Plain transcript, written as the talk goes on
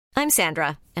I'm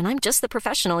Sandra, and I'm just the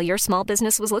professional your small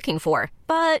business was looking for.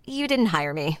 But you didn't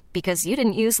hire me because you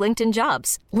didn't use LinkedIn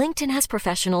Jobs. LinkedIn has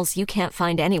professionals you can't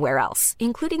find anywhere else,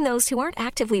 including those who aren't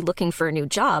actively looking for a new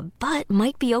job, but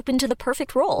might be open to the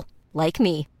perfect role, like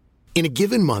me. In a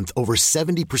given month, over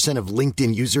 70% of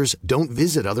LinkedIn users don't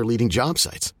visit other leading job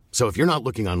sites. So if you're not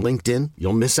looking on LinkedIn,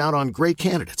 you'll miss out on great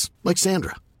candidates like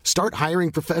Sandra. Start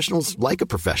hiring professionals like a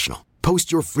professional.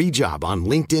 Post your free job on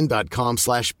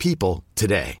linkedin.com/people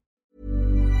today.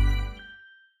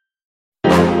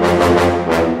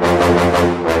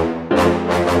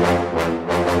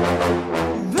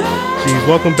 Geez,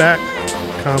 welcome back.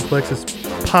 Complex's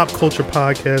pop culture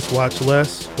podcast, Watch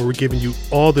Less, where we're giving you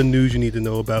all the news you need to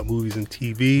know about movies and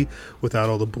TV without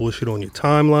all the bullshit on your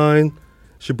timeline.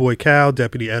 It's your boy Cal,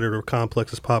 deputy editor of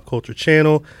Complex's pop culture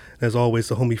channel. As always,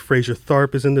 the homie Fraser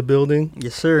Tharp is in the building.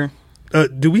 Yes, sir.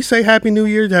 Do we say Happy New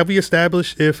Year? Have we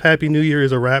established if Happy New Year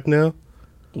is a wrap now?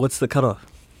 What's the cutoff?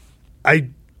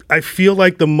 I feel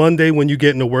like the Monday when you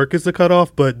get into work is the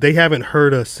cutoff, but they haven't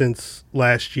heard us since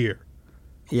last year.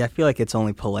 Yeah, I feel like it's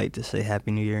only polite to say Happy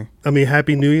New Year. I mean,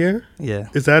 Happy New Year? Yeah.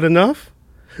 Is that enough?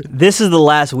 This is the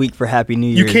last week for Happy New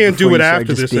Year. You can't do it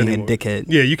after this being anymore. A dickhead.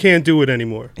 Yeah, you can't do it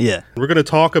anymore. Yeah. We're going to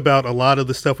talk about a lot of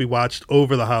the stuff we watched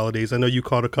over the holidays. I know you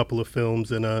caught a couple of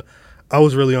films, and I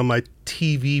was really on my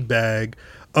TV bag,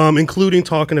 including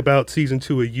talking about season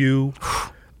 2 of You,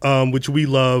 which we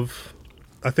love.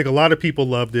 I think a lot of people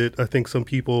loved it. I think some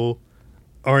people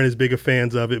aren't as big of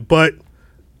fans of it, but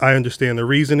I understand the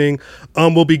reasoning.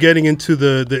 We'll be getting into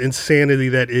the insanity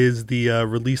that is the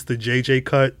release the JJ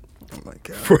cut. Oh my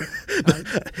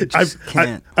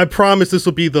God. I promise this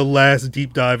will be the last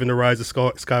deep dive into Rise of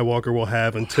Skywalker we'll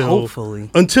have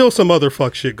until some other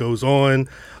fuck shit goes on.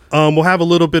 We'll have a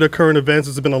little bit of current events.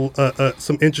 There's been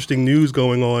some interesting news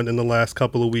going on in the last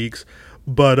couple of weeks,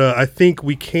 but I think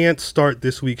we can't start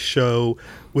this week's show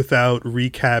without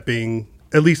recapping,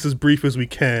 at least as brief as we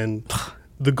can,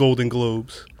 the Golden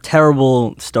Globes.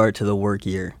 Terrible start to the work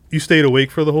year. You stayed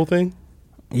awake for the whole thing?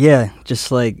 Yeah,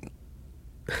 just like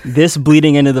this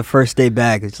bleeding into the first day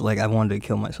back, it's like I wanted to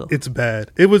kill myself. It's bad.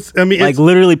 It was, I mean, like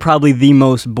literally probably the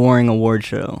most boring award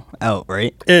show out,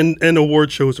 right? And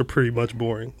award shows are pretty much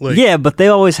boring. Like, yeah, but they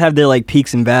always have their like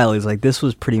peaks and valleys. Like this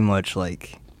was pretty much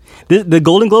like the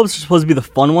Golden Globes are supposed to be the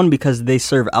fun one because they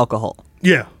serve alcohol.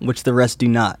 Yeah. Which the rest do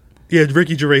not. Yeah,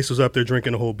 Ricky Gervais was up there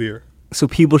drinking a whole beer. So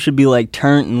people should be like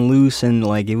turned and loose, and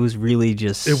like it was really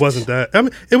just. It wasn't that. I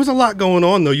mean, it was a lot going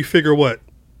on though. You figure what?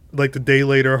 Like the day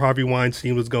later, Harvey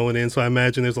Weinstein was going in, so I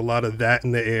imagine there's a lot of that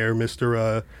in the air.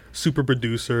 Mr. Super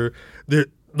Producer, the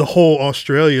whole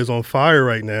Australia is on fire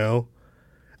right now,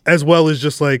 as well as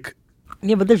just like.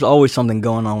 Yeah, but there's always something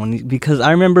going on because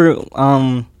I remember,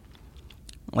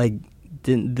 like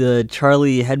the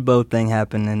Charlie Hebdo thing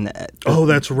happened, and oh,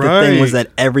 that's right. The thing was that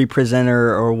every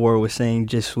presenter or award was saying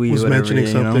 "Je suis" was whatever, mentioning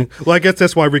something. You know? Well, I guess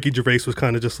that's why Ricky Gervais was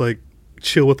kind of just like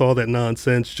chill with all that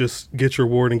nonsense. Just get your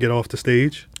award and get off the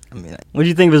stage. I mean, what do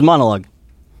you think of his monologue?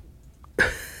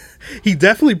 He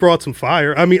definitely brought some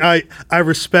fire. I mean, I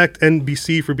respect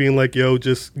NBC for being like, yo,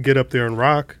 just get up there and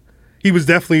rock. He was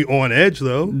definitely on edge,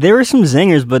 though. There were some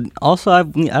zingers, but also I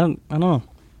don't know.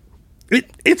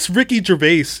 It's Ricky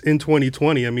Gervais in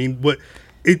 2020. I mean,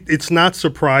 it's not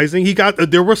surprising.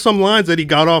 There were some lines that he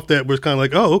got off that was kind of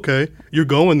like, oh, okay, you're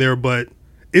going there, but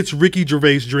it's Ricky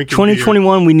Gervais drinking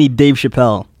 2021, beer. We need Dave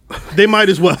Chappelle. They might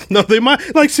as well. No, they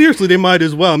might. Like, seriously, they might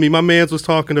as well. I mean, my mans was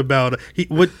talking about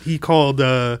what he called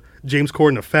James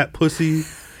Corden a fat pussy.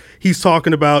 He's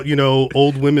talking about,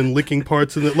 old women licking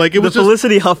parts of it. Like, it was the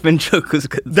Felicity Huffman joke was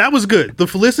good. That was good. The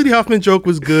Felicity Huffman joke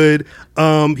was good.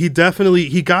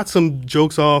 He got some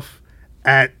jokes off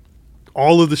at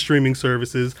all of the streaming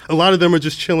services. A lot of them are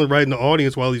just chilling right in the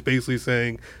audience while he's basically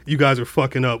saying, you guys are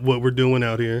fucking up what we're doing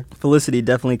out here. Felicity,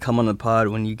 definitely come on the pod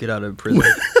when you get out of prison.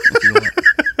 If you want.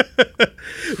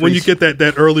 When you get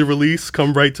that early release,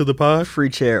 come right to the pod. Free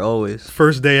chair always.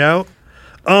 First day out.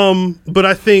 But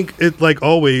I think it, like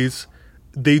always,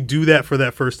 they do that for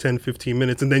that first 10, 15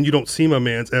 minutes, and then you don't see my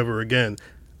mans ever again.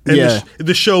 And yeah.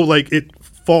 The show, like, it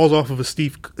falls off of a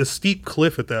steep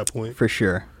cliff at that point. For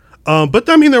sure. But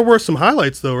I mean, there were some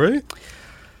highlights though, right?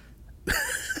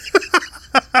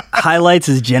 Highlights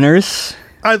is generous.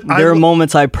 There are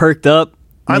moments I perked up.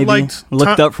 Maybe, I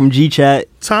looked up from G-Chat.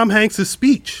 Tom Hanks'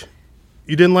 speech.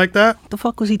 You didn't like that? What the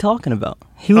fuck was he talking about?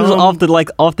 He was off the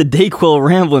Dayquil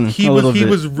rambling. He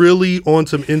was really on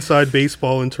some inside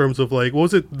baseball in terms of like, what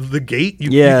was it? The gate?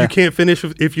 You can't finish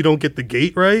if you don't get the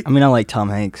gate right. I mean, I like Tom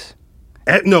Hanks.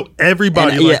 No,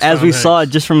 everybody likes Tom as we Hanks. saw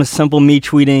just from a simple me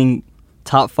tweeting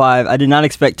Top 5. I did not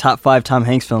expect top 5 Tom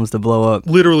Hanks films to blow up.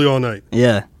 Literally all night.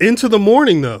 Yeah. Into the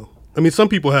morning, though. I mean, some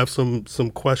people have some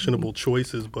questionable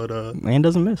choices, but Man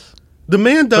doesn't miss. The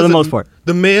man doesn't. For the most part.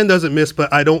 The man doesn't miss,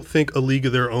 but I don't think A League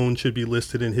of Their Own should be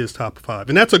listed in his top 5,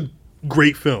 and that's a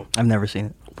great film. I've never seen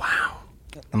it. Wow.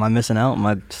 Am I missing out? Am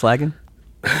I slagging?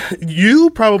 You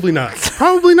probably not.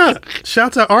 Probably not.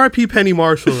 Shouts out R.I.P. Penny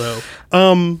Marshall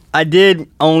though. I did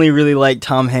only really like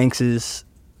Tom Hanks's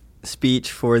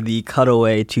speech for the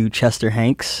cutaway to Chester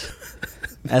Hanks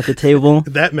at the table.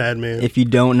 That madman. If you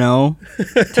don't know,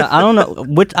 I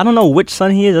don't know which son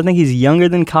he is. I think he's younger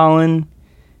than Colin.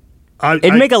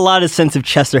 It'd make a lot of sense if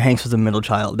Chester Hanks was a middle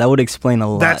child. That would explain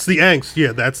a lot. That's the angst.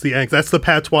 Yeah, that's the angst. That's the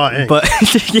patois angst. But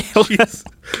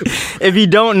if you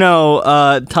don't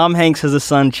know, Tom Hanks has a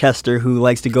son, Chester, who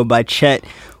likes to go by Chet,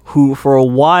 who for a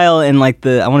while in like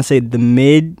I want to say the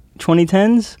mid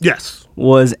 2010s, yes,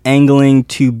 was angling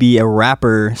to be a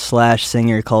rapper /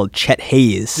 singer called Chet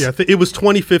Hayes. Yeah, it was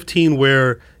 2015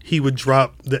 where he would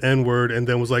drop the N-word and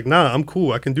then was like, nah, I'm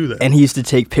cool, I can do that. And he used to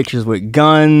take pictures with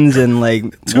guns and like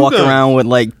walk around with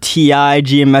like T.I.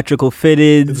 geometrical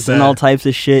fitteds and all types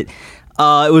of shit.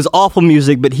 It was awful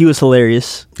music, but he was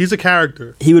hilarious. He's a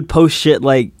character. He would post shit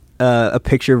like a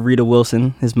picture of Rita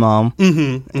Wilson, his mom,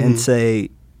 and say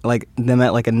like them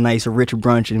at like a nice rich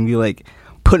brunch and be like,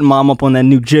 putting mom up on that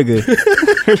new jigger.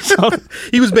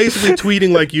 He was basically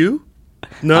tweeting like you?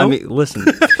 No? I mean, listen.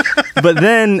 But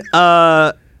then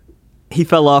he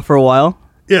fell off for a while.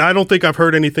 Yeah, I don't think I've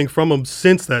heard anything from him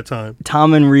since that time.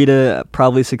 Tom and Rita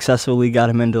probably successfully got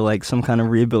him into like some kind of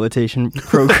rehabilitation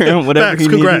program, whatever he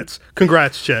needed.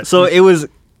 Congrats, Chet. So it was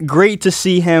great to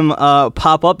see him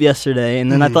pop up yesterday,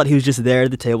 and then I thought he was just there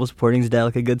at the table supporting his dad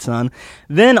like a good son.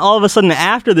 Then all of a sudden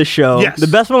after the show, the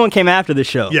best moment came after the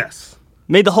show. Yes.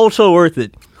 Made the whole show worth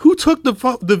it. Who took the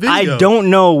video? I don't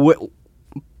know,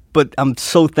 but I'm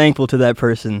so thankful to that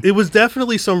person. It was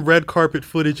definitely some red carpet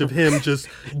footage of him just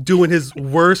doing his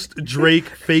worst Drake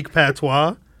fake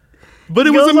patois. But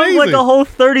it was amazing. Like a whole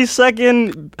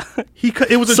 30-second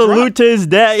it was a salute to his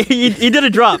dad. He did a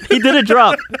drop. He did a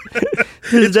drop.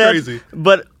 It's crazy.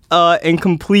 But in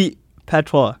complete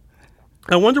patois.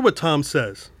 I wonder what Tom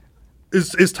says.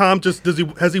 Is Tom just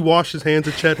has he washed his hands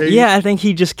of Chet Hayes? Yeah, I think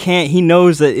he just can't. He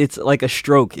knows that it's like a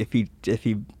stroke if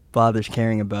he bothers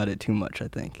caring about it too much, I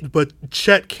think. But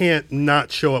Chet can't not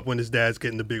show up when his dad's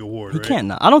getting the big award, right? He can't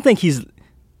not. I don't think he's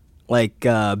like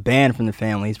banned from the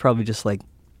family. He's probably just like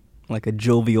a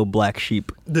jovial black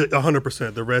sheep.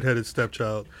 100%, the redheaded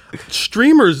stepchild.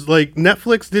 Streamers like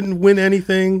Netflix didn't win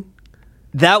anything.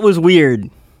 That was weird.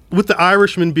 With The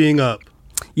Irishman being up.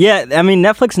 Yeah, I mean,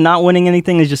 Netflix not winning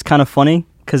anything is just kind of funny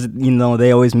because, you know,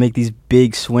 they always make these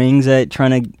big swings at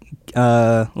trying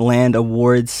to land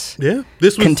awards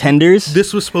contenders.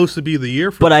 This was supposed to be the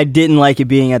year for But I didn't like it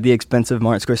being at the expense of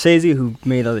Martin Scorsese, who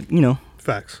made,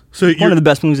 facts. So one of the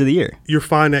best movies of the year. You're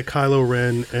fine that Kylo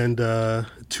Ren and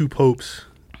Two Popes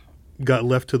got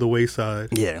left to the wayside.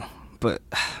 Yeah, but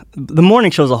the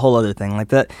morning show's a whole other thing. Like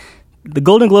that, the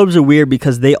Golden Globes are weird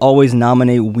because they always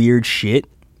nominate weird shit.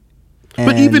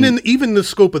 But even the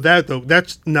scope of that, though,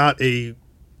 that's not a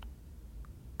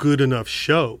good enough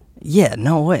show. Yeah,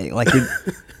 no way. Like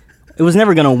it was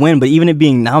never gonna win, but even it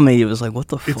being nominated, it was like, what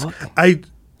the fuck? I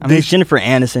mean, it's Jennifer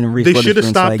Aniston and Reese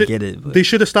Witherspoon, so I get it. But they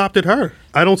should have stopped at her.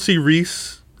 I don't see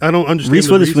Reese. I don't understand. Reese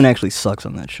Witherspoon actually sucks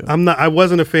on that show. I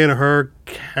wasn't a fan of her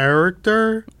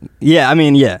character. Yeah, I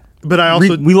mean, yeah. But I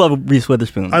also we love Reese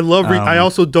Witherspoon. I love Reese. I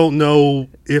also don't know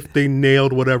if they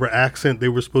nailed whatever accent they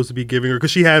were supposed to be giving her because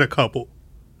she had a couple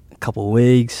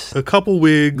wigs. We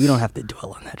don't have to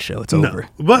dwell on that show. It's over.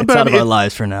 But it's out of our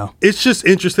lives for now. It's just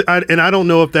interesting, and I don't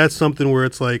know if that's something where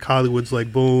it's like Hollywood's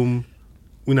like, boom,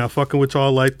 we're not fucking with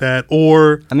y'all like that.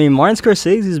 Or I mean, Martin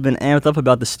Scorsese's been amped up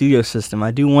about the studio system. I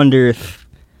do wonder if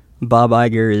Bob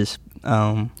Iger is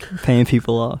paying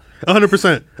people off.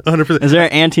 100%. Is there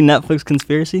an anti-Netflix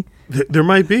conspiracy? There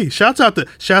might be. Shouts out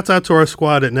to our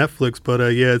squad at Netflix, but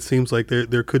yeah, it seems like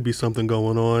there could be something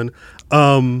going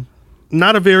on.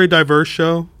 Not a very diverse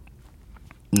show.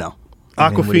 No.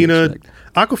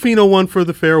 Awkwafina won for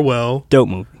The Farewell. Dope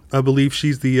movie. I believe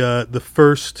she's the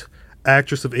first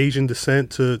actress of Asian descent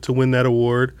to win that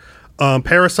award.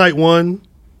 Parasite won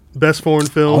Best Foreign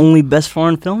Film. Only Best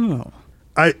Foreign Film, though.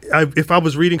 If I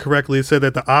was reading correctly, it said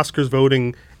that the Oscars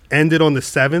voting ended on the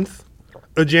 7th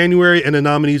of January, and the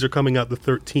nominees are coming out the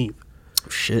 13th.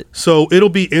 Shit. So it'll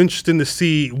be interesting to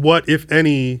see what, if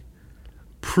any,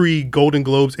 pre-Golden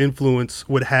Globes influence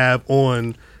would have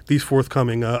on these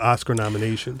forthcoming Oscar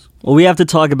nominations. Well, we have to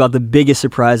talk about the biggest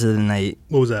surprise of the night.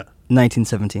 What was that?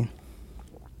 1917.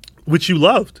 Which you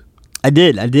loved. I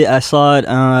did. I saw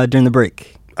it during the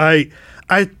break.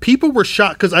 People were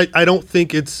shocked because I don't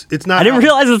think it's not. I didn't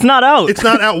realize it's not out. It's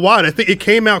not out wide. I think it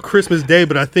came out Christmas Day,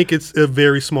 but I think it's a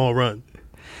very small run.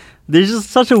 There's just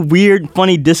such a weird,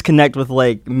 funny disconnect with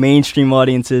like mainstream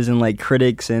audiences and like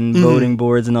critics and voting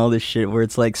boards and all this shit, where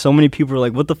it's like so many people are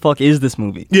like, "What the fuck is this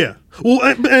movie?" Yeah, well,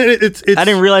 it's I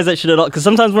didn't realize that shit at all because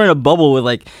sometimes we're in a bubble with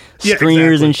like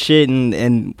screeners and shit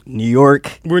and New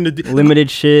York. We're in the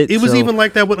limited shit. It was even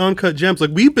like that with Uncut Gems.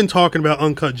 Like we've been talking about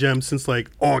Uncut Gems since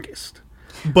like August,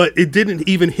 but it didn't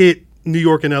even hit New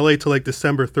York and LA till like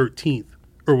December 13th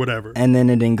or whatever. And then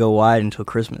it didn't go wide until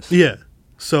Christmas. Yeah.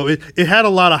 So it had a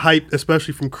lot of hype,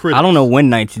 especially from critics. I don't know when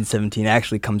 1917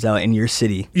 actually comes out in your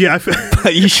city. Yeah,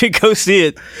 but you should go see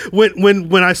it.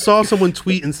 When I saw someone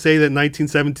tweet and say that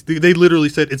 1917, they literally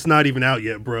said it's not even out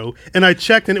yet, bro. And I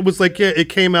checked, and it was like, yeah, it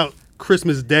came out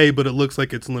Christmas Day, but it looks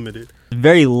like it's limited.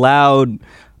 Very loud,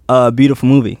 beautiful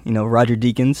movie. You know, Roger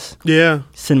Deakins. Yeah.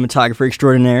 Cinematographer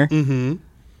extraordinaire. Mm-hmm.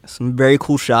 Some very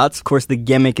cool shots. Of course, the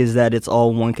gimmick is that it's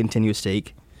all one continuous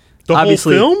take. The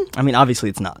obviously, whole film? I mean, obviously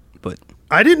it's not, but...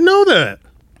 I didn't know that.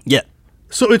 Yeah.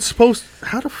 So it's supposed...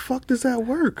 How the fuck does that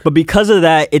work? But because of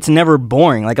that, it's never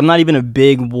boring. Like, I'm not even a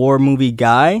big war movie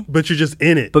guy. But you're just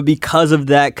in it. But because of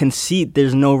that conceit,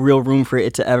 there's no real room for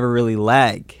it to ever really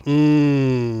lag.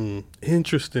 Interesting.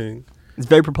 It's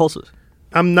very propulsive.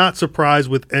 I'm not surprised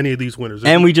with any of these winners.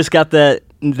 And we just got that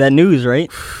news, right?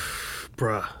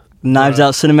 Bruh. Knives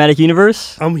Out Cinematic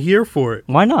Universe? I'm here for it.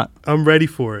 Why not? I'm ready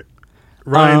for it.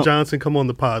 Ryan Johnson, come on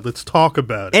the pod. Let's talk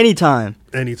about it. Anytime.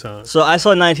 So I saw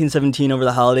 1917 over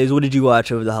the holidays. What did you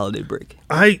watch over the holiday break?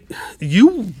 I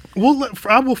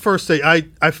will first say,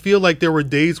 I feel like there were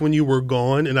days when you were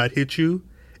gone and I'd hit you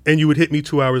and you would hit me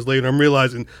 2 hours later. I'm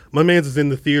realizing my man's is in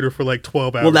the theater for like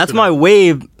 12 hours. Well, that's my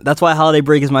wave. That's why holiday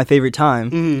break is my favorite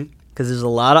time. Because there's a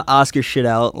lot of Oscar shit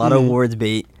out, a lot of awards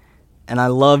bait. And I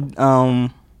loved,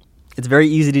 it's very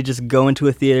easy to just go into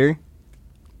a theater,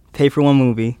 pay for one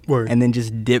movie, and then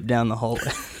just dip down the hallway.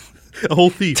 A whole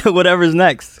thief. To whatever's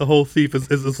next. A whole thief.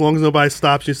 As long as nobody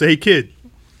stops you and say, hey, kid,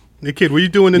 what are you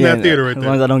doing in that theater right there? As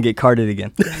long as I don't get carded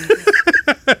again.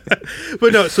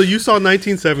 But no, so you saw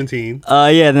 1917.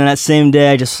 Yeah, then that same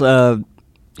day I just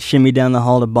shimmied down the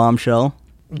hall to Bombshell.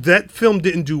 That film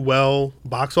didn't do well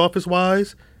box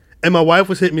office-wise. And my wife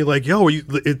was hitting me like, yo,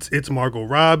 it's Margot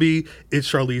Robbie,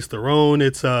 it's Charlize Theron,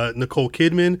 it's Nicole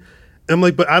Kidman. And I'm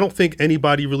like, but I don't think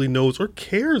anybody really knows or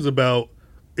cares about,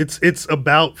 it's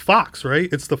about Fox, right?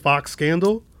 It's the Fox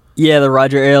scandal. Yeah, the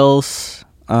Roger Ailes,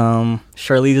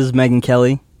 Charlize's Megyn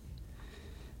Kelly.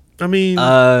 I mean...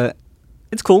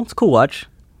 it's cool. It's a cool watch.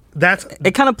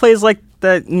 It kind of plays like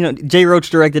that, you know, Jay Roach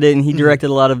directed it, and he directed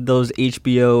a lot of those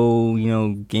HBO, you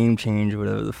know, Game Change,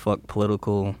 whatever the fuck,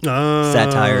 political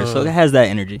satire. So it has that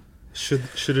energy.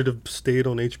 Should it have stayed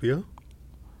on HBO?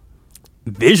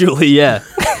 Visually, yeah.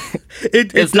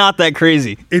 It's not that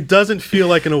crazy. It doesn't feel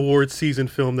like an award season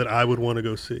film that I would want to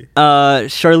go see.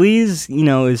 Charlize, you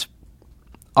know, is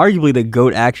arguably the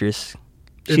GOAT actress.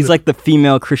 She's like the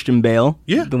female Christian Bale.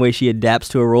 Yeah. The way she adapts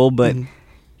to a role, but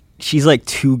she's like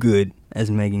too good as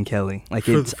Megyn Kelly. Like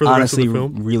it's honestly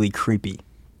really creepy.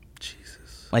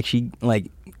 Jesus. Like she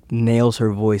nails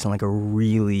her voice in like a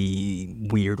really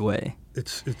weird way.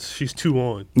 She's too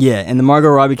on. Yeah, and the Margot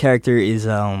Robbie character is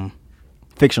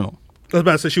fictional. I was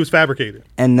about to say she was fabricated.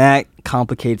 And that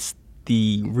complicates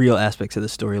the real aspects of the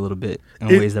story a little bit in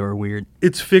ways that were weird.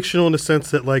 It's fictional in the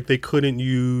sense that like they couldn't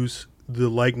use the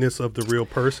likeness of the real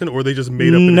person, or they just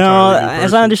made up an entirely new person?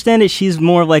 As I understand it, she's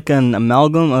more like an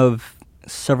amalgam of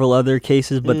several other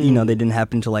cases, but you know, they didn't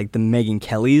happen to like the Megyn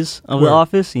Kellys of The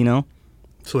Office, you know?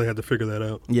 So they had to figure that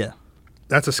out. Yeah.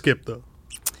 That's a skip though.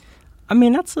 I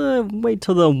mean, that's a wait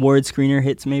till the award screener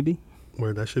hits maybe.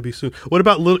 Where that should be soon. What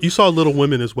about you saw Little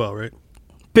Women as well, right?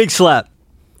 Big slap.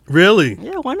 Really?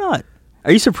 Yeah, why not?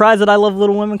 Are you surprised that I love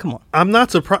Little Women? Come on. I'm not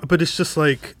surprised, but it's just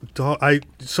like,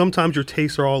 sometimes your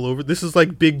tastes are all over. This is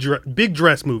like big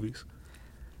dress movies.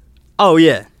 Oh,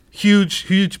 yeah.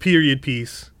 Huge period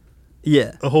piece.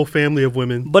 Yeah. A whole family of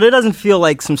women. But it doesn't feel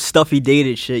like some stuffy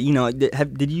dated shit. You know,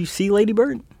 did you see Lady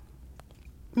Bird?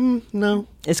 No.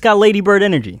 It's got Lady Bird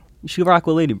energy. You should rock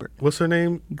with Lady Bird. What's her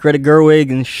name? Greta Gerwig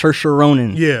and Saoirse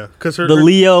Ronan. Yeah, because the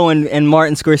Leo and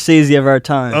Martin Scorsese of our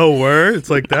time. Oh, word?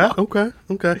 It's like that? Okay.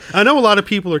 I know a lot of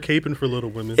people are caping for Little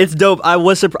Women. It's dope. I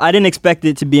didn't expect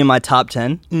it to be in my top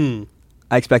 10.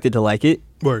 I expected to like it.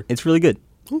 Word. It's really good.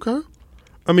 Okay.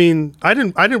 I mean, I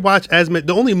didn't watch as many.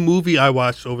 The only movie I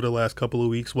watched over the last couple of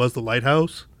weeks was The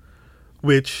Lighthouse,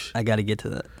 which I got to get to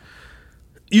that.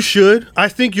 You should. I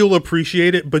think you'll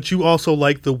appreciate it, but you also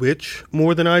like The Witch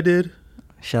more than I did.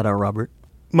 Shout out Robert.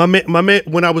 My man,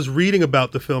 when I was reading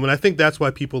about the film, and I think that's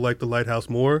why people like The Lighthouse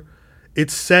more,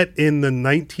 it's set in the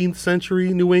 19th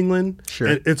century New England. Sure.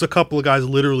 And it's a couple of guys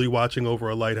literally watching over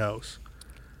a lighthouse.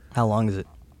 How long is it?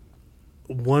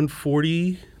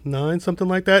 149, something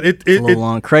like that. It's a little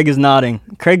long. Craig is nodding.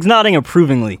 Craig's nodding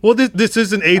approvingly. Well, this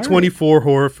is an A24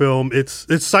 horror film. It's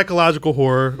psychological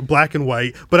horror, black and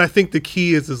white. But I think the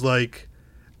key is like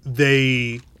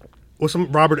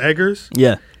Robert Eggers?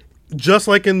 Yeah. Just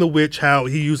like in The Witch, how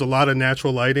he used a lot of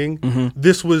natural lighting.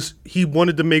 Mm-hmm. He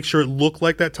wanted to make sure it looked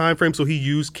like that time frame, so he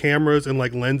used cameras and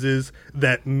like lenses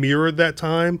that mirrored that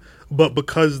time. But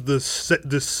because the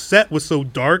set was so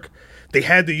dark, they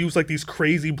had to use like these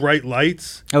crazy bright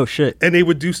lights. Oh shit! And they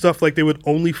would do stuff like they would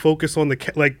only focus on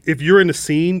like if you're in a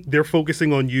scene, they're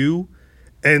focusing on you,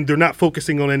 and they're not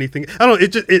focusing on anything. I don't know.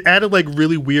 It added like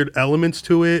really weird elements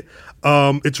to it.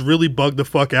 It's really bugged the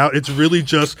fuck out. It's really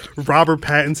just Robert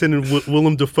Pattinson and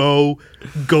Willem Dafoe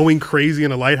going crazy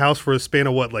in a lighthouse for a span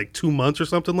of like 2 months or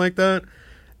something like that.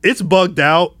 It's bugged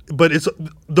out, but it's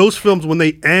those films when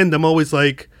they end, I'm always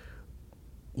like,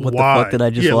 what why? the fuck did I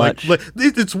just watch? Like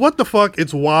it's what the fuck.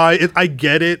 It's why. I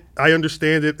get it. I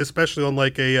understand it, especially on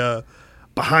like a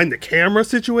behind the camera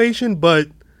situation, but.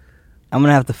 I'm going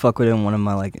to have to fuck with it on one of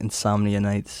my, like, insomnia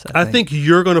nights. I think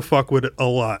you're going to fuck with it a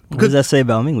lot. What does that say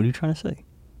about me? What are you trying to say?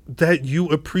 That you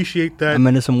appreciate that. I'm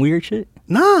into some weird shit?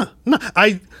 Nah.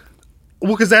 Well,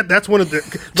 because that's one of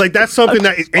the, like, that's something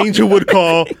that Angel would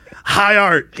call high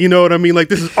art. You know what I mean? Like,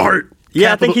 this is art.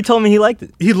 Yeah, I think he told me he liked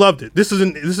it. He loved it. This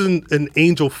isn't an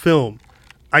Angel film.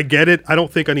 I get it. I don't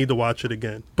think I need to watch it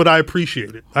again. But I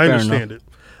appreciate it. I understand it.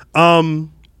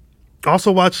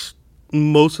 Also watched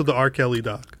most of the R. Kelly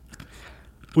doc.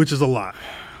 Which is a lot.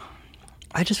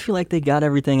 I just feel like they got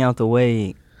everything out the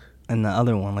way in the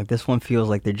other one. Like, this one feels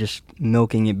like they're just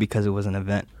milking it because it was an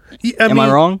event. Am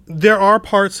I wrong? There are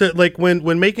parts that, like,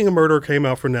 when Making a Murderer came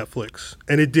out for Netflix,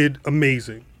 and it did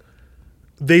amazing,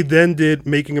 they then did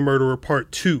Making a Murderer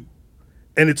Part 2.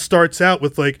 And it starts out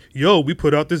with, like, yo, we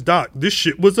put out this doc. This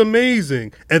shit was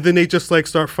amazing. And then they just, like,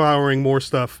 start firing more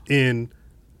stuff in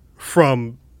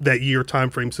from that year time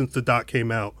frame since the doc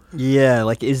came out. Yeah,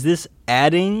 like, is this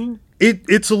adding?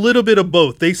 It's a little bit of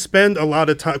both. They spend a lot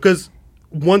of time, because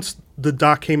once the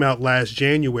doc came out last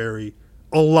January,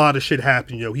 a lot of shit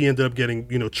happened. You know, he ended up getting,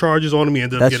 charges on him. He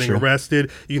ended up getting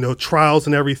arrested, trials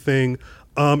and everything.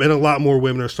 And a lot more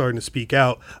women are starting to speak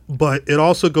out. But it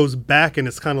also goes back, and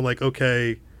it's kind of like,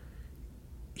 okay,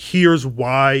 here's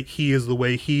why he is the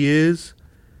way he is.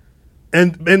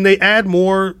 And they add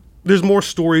more. There's more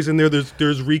stories in there.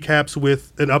 There's recaps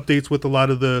with and updates with a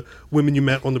lot of the women you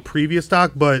met on the previous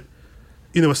doc. But,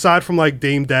 aside from like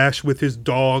Dame Dash with his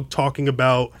dog talking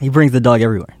about... He brings the dog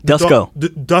everywhere. Dusko.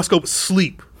 Dusko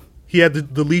sleep. He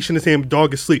had the leash in his hand.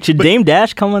 Dog is asleep. Should Dame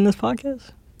Dash come on this podcast?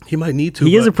 He might need to.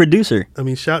 He is a producer. I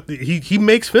mean, he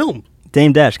makes film.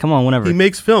 Dame Dash, come on, whenever. He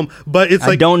makes film. But it's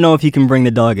like... I don't know if you can bring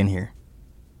the dog in here.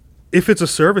 If it's a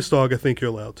service dog, I think you're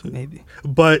allowed to. Maybe.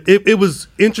 But it was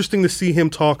interesting to see him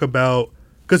talk about,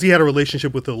 because he had a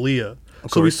relationship with Aaliyah.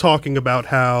 So he's talking about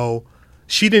how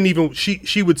she didn't even,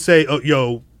 she would say, oh,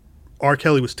 yo, R.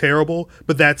 Kelly was terrible,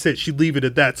 but that's it. She'd leave it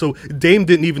at that. So Dame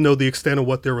didn't even know the extent of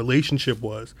what their relationship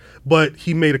was. But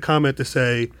he made a comment to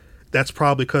say, that's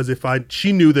probably because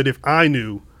she knew that if I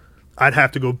knew, I'd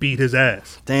have to go beat his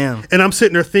ass. Damn. And I'm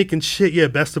sitting there thinking, shit, yeah,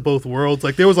 best of both worlds.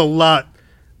 Like, there was a lot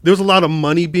of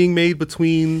money being made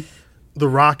between The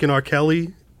Rock and R.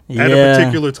 Kelly at a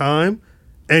particular time,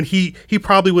 and he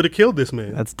probably would have killed this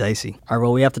man. That's dicey. All right,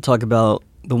 well, we have to talk about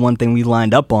the one thing we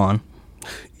lined up on.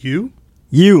 You?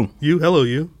 Hello,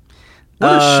 you.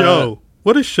 What a show.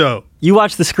 What a show. You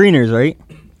watched the screeners, right?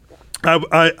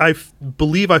 I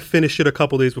believe I finished it a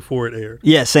couple days before it aired.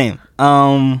 Yeah, same.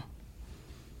 I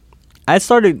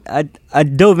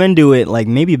dove into it like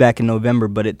maybe back in November,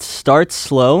 but it starts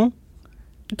slow.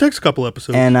 It takes a couple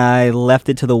episodes. And I left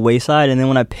it to the wayside, and then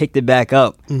when I picked it back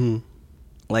up,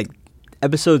 like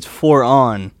episodes 4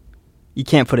 on, you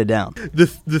can't put it down. The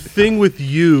thing with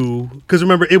you, because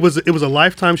remember, it was a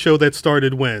Lifetime show that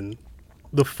started when?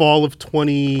 The fall of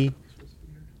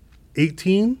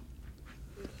 2018?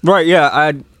 Right,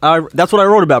 yeah. I that's what I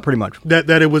wrote about pretty much.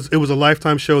 That it was a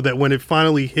Lifetime show that when it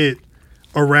finally hit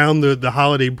around the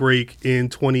holiday break in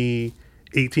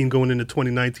 2018 going into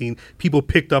 2019, people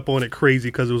picked up on it crazy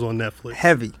because it was on Netflix.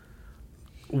 Heavy.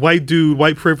 White dude,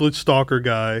 white privileged stalker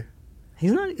guy.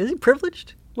 He's not, is he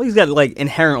privileged? Well, he's got like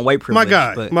inherent white privilege. My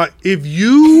guy, if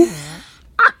you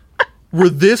were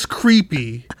this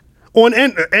creepy on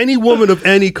any woman of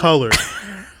any color,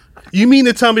 You mean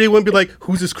to tell me they wouldn't be like,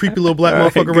 who's this creepy little black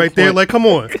motherfucker right there? Like, come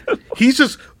on. He's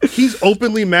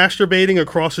openly masturbating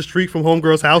across the street from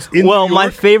homegirl's house in New York. My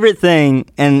favorite thing,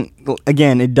 and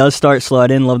again, it does start slow. I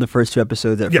didn't love the first 2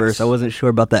 episodes at first. I wasn't sure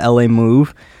about the LA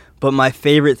move. But my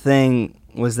favorite thing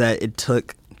was that it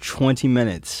took 20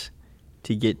 minutes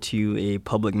to get to a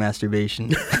public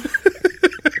masturbation.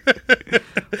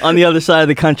 On the other side of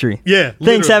the country. Yeah.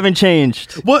 Things haven't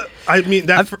changed. What? I mean,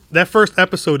 that first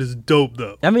episode is dope,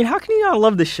 though. I mean, how can you not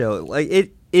love this show? Like,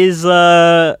 it is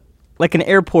like an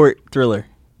airport thriller.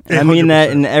 And I mean that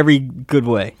in every good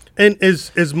way. And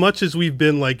as much as we've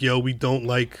been like, yo, we don't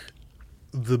like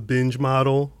the binge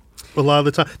model a lot of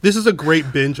the time, this is a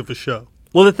great binge of a show.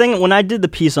 Well, the thing, when I did the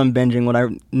piece on binging, what I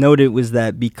noted was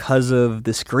that because of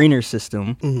the screener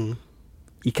system,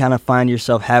 you kind of find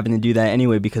yourself having to do that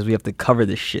anyway because we have to cover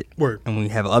this shit. Word. And we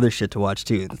have other shit to watch,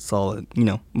 too. It's all a,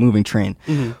 moving train.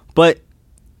 But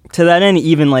to that end,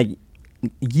 even, like,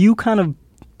 you kind of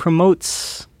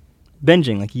promotes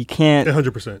binging. Like, you can't...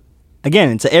 100%. Again,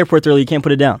 it's an airport thriller. You can't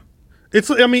put it down. It's.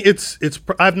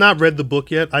 I've not read the book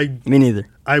yet. Me neither.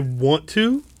 I want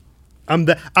to. I'm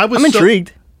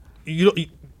intrigued.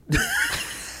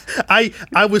 I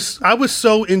was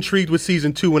so intrigued with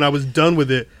season 2 when I was done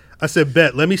with it. I said,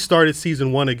 bet, let me start at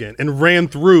season 1 again, and ran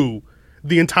through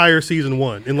the entire season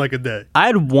 1 in like a day.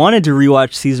 I'd wanted to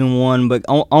rewatch season 1, but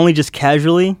only just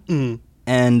casually.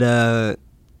 And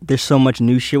there's so much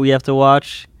new shit we have to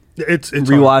watch. It's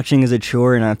rewatching hard. is a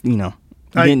chore, and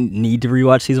I didn't need to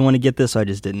rewatch season 1 to get this, so I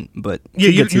just didn't. But it's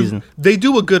a good season. They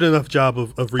do a good enough job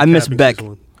of recapping I miss Beck.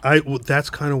 Season 1. That's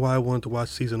kind of why I wanted to watch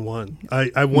season 1.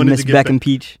 I wanted to get Beck and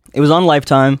Peach. It was on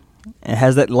Lifetime.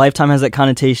 Lifetime has that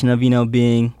connotation of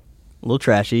being a little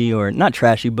trashy, or not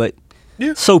trashy, but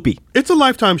soapy. It's a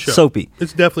Lifetime show. Soapy.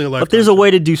 It's definitely a Lifetime. But there's a way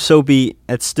to do soapy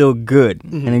that's still good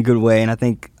in a good way, and I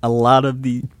think a lot of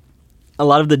the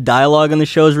dialogue on the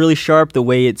show is really sharp. The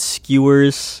way it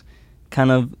skewers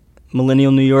kind of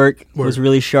millennial New York was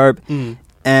really sharp.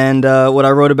 And what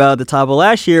I wrote about at the top of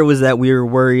last year was that we were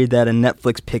worried that a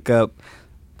Netflix pickup,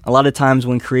 a lot of times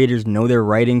when creators know they're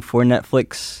writing for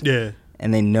Netflix,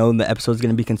 and they know the episode's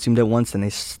going to be consumed at once, and they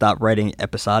stop writing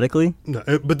episodically. No,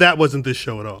 but that wasn't this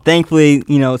show at all. Thankfully,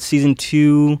 season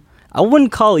 2, I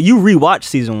wouldn't call it, you rewatched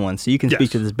season 1, so you can speak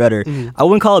to this better. I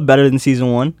wouldn't call it better than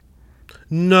season 1.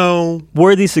 No.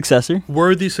 Worthy successor.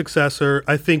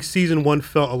 I think season 1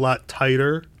 felt a lot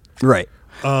tighter. Right.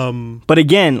 But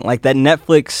again, like that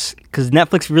Netflix, because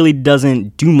Netflix really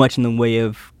doesn't do much in the way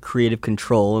of creative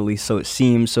control, at least so it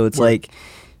seems. So it's like,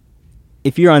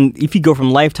 if you go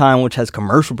from Lifetime, which has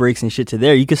commercial breaks and shit, to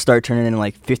there, you could start turning in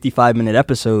like 55-minute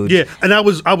episodes. Yeah, and I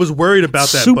was worried about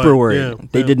that. Super worried.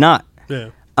 They did not. Yeah.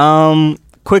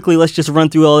 Quickly, let's just run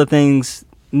through all the things.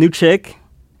 New chick.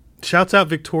 Shouts out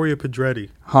Victoria Pedretti.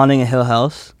 Haunting a Hill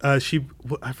House. I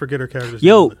forget her character's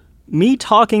name. Me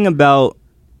talking about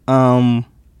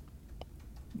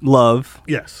love.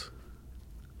 Yes.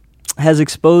 Has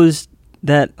exposed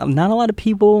that not a lot of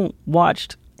people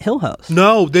watched Hill House.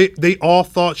 No, they all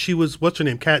thought she was, what's her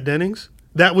name, Kat Dennings?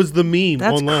 That was the meme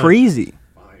online. That's crazy.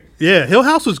 Yeah, Hill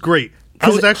House was great. I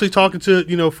was actually talking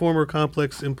to, former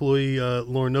Complex employee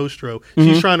Lauren Nostro.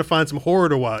 She's trying to find some horror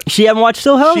to watch. She haven't watched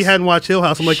Hill House? She hadn't watched Hill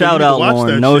House. I'm like, shout out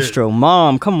Lauren Nostro.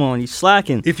 Mom, come on, you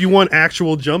slacking. If you want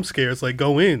actual jump scares, like,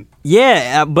 go in.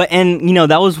 Yeah,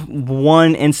 that was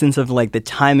one instance of like the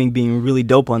timing being really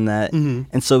dope on that.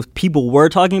 And so people were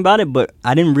talking about it, but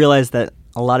I didn't realize that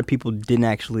a lot of people didn't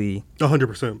actually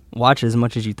 100% watch it as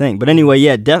much as you think. But anyway,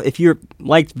 yeah, if you're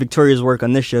liked Victoria's work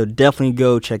on this show, definitely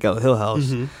go check out Hill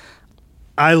House.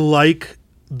 I like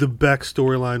the Beck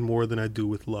storyline more than I do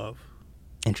with Love.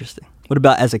 Interesting. What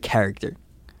about as a character?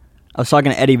 I was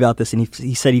talking to Eddie about this, and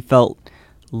he said he felt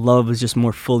Love was just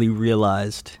more fully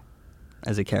realized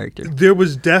as a character. There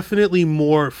was definitely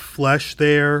more flesh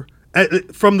there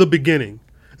from the beginning.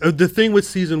 The thing with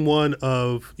season 1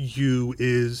 of You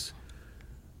is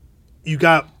you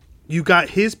got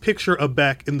his picture of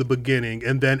Beck in the beginning,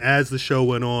 and then as the show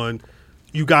went on,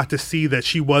 you got to see that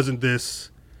she wasn't this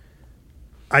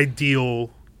ideal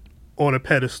on a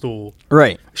pedestal.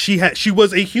 Right. She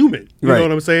was a human. You know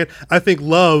what I'm saying? I think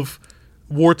Love,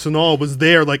 warts and all, was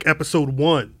there like episode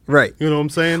 1. Right. You know what I'm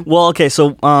saying? Well, okay,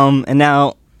 so and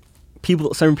now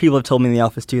certain people have told me in the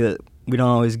office too that we don't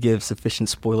always give sufficient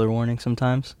spoiler warning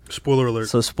sometimes. Spoiler alert.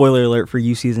 So spoiler alert for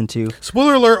You season 2.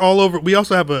 Spoiler alert all over. We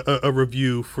also have a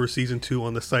review for season 2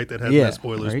 on the site that has no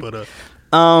spoilers, right. But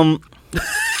oh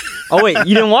wait,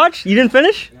 you didn't watch? You didn't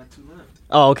finish?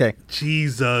 Oh, okay.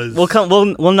 Jesus.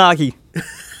 We'll knock you.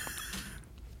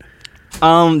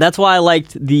 That's why I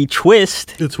liked the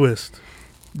twist. The twist.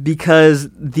 Because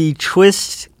the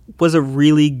twist was a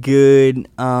really good.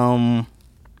 The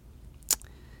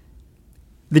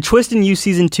Twist in You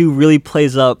season 2 really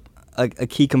plays up a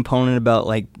key component about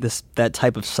like that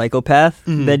type of psychopath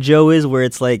that Joe is, where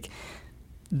it's like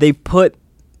they put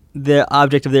the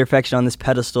object of their affection on this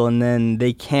pedestal, and then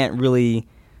they can't really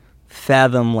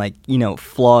fathom like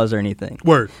flaws or anything.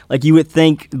 Word. Like you would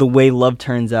think the way love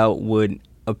turns out would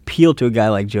appeal to a guy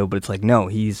like Joe, but it's like no,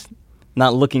 he's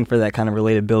not looking for that kind of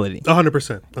relatability.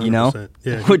 100%.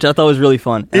 Yeah. Which I thought was really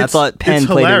fun. And I thought Penn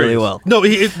played it really well. No,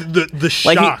 the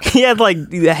shock. Like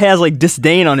he has like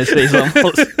disdain on his face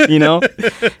almost,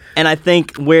 And I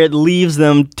think where it leaves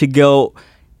them to go.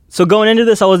 So going into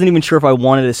this, I wasn't even sure if I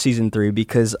wanted a season 3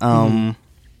 because,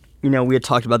 we had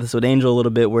talked about this with Angel a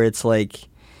little bit, where it's like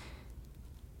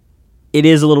it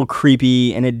is a little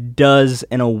creepy, and it does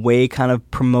in a way kind of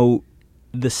promote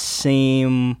the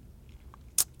same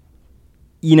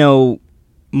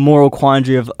moral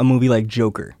quandary of a movie like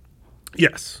Joker.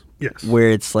 Yes. Where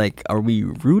it's like, are we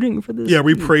rooting for this? Yeah,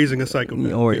 we praising a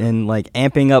psychopath. And like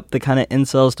amping up the kind of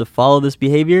incels to follow this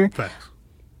behavior. Facts.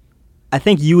 I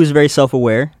think You is very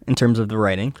self-aware in terms of the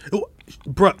writing.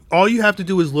 Bruh, all you have to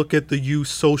do is look at the You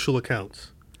social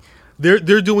accounts.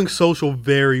 They're doing social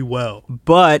very well.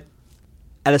 But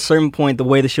at a certain point, the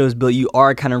way the show is built, you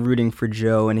are kind of rooting for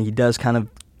Joe, and he does kind of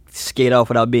skate off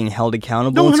without being held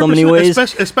accountable in so many ways.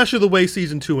 Especially the way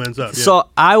season 2 ends up. Yeah. So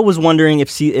I was wondering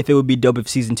if it would be dope if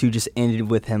season 2 just ended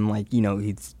with him like,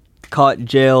 he's caught,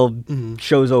 jailed,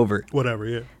 show's over. Whatever,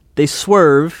 yeah. They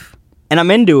swerve, and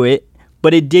I'm into it,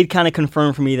 but it did kind of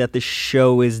confirm for me that the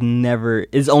show is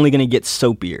only going to get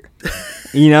soapier.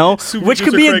 Which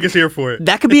could be Craig is here for it.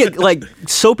 That could be like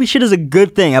soapy shit is a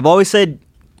good thing. I've always said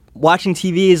watching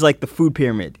TV is like the food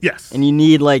pyramid. Yes. And you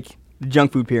need like the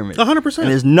junk food pyramid. 100%. And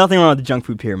there's nothing wrong with the junk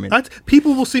food pyramid.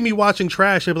 People will see me watching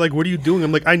trash and be like, what are you doing?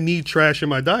 I'm like, I need trash in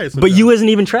my diet sometimes. But You isn't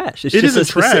even trash. It isn't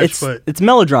trash, but it's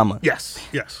melodrama. Yes.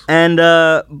 And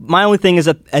my only thing is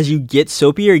that as you get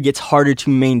soapier, it gets harder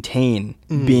to maintain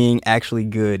being actually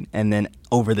good and then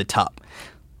over the top.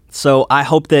 So I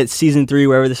hope that season 3,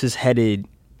 wherever this is headed,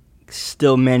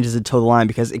 still manages to toe the line,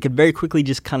 because it could very quickly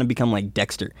just kind of become like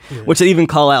Dexter, which they even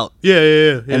call out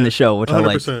in the show, which 100%, I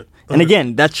like. 100%. And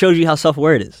again, that shows you how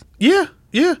self-aware it is. Yeah.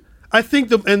 I think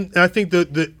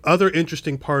the other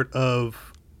interesting part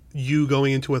of You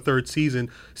going into a third season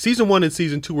 1 and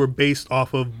season 2 were based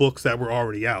off of books that were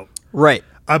already out. Right.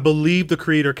 I believe the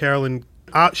creator Carolyn,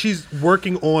 she's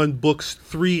working on books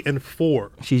 3 and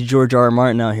 4. She's George R. R.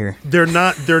 Martin out here. They're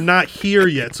not here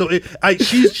yet. So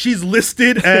she's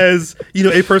listed as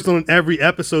a person on every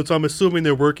episode. So I'm assuming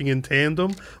they're working in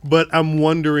tandem. But I'm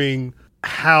wondering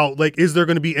how, like, is there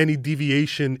going to be any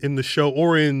deviation in the show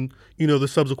or in the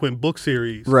subsequent book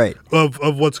series? Right.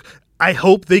 Of what's. I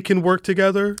hope they can work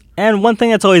together. And one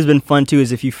thing that's always been fun too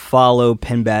is if you follow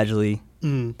Penn Badgley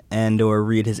and or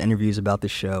read his interviews about the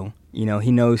show.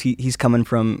 He knows he's coming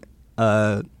from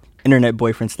internet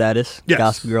boyfriend status, yes.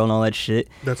 Gossip Girl and all that shit.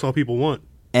 That's all people want.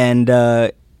 And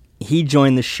he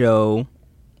joined the show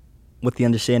with the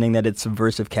understanding that it's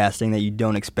subversive casting, that you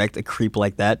don't expect a creep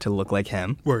like that to look like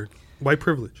him. Word. White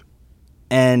privilege.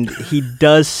 And he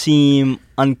does seem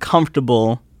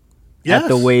uncomfortable at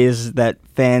the ways that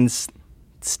fans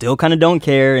still kind of don't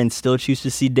care and still choose to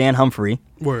see Dan Humphrey.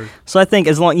 Word. So I think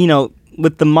as long,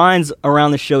 with the minds around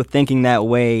the show thinking that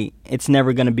way, it's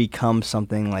never going to become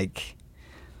something like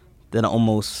that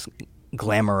almost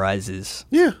glamorizes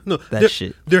that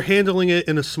shit. They're handling it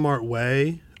in a smart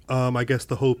way. I guess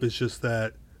the hope is just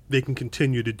that they can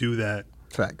continue to do that.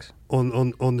 Facts.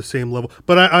 On the same level.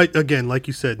 But I again, like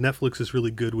you said, Netflix is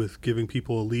really good with giving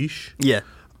people a leash. Yeah.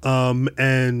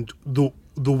 And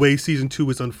the way season 2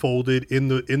 is unfolded in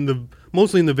the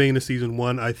mostly in the vein of season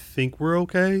 1, I think we're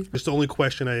okay. Just the only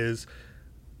question is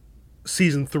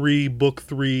season 3, book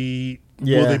 3,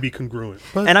 will they be congruent?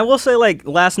 But, and I will say, like,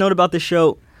 last note about the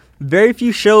show, very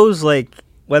few shows, like,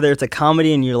 whether it's a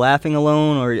comedy and you're laughing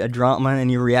alone or a drama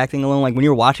and you're reacting alone, like when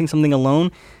you're watching something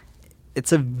alone,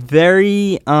 it's a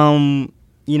very admirable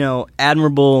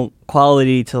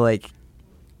quality to like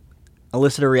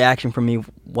elicit a reaction from me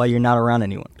while you're not around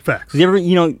anyone. Facts. You ever,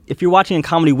 if you're watching a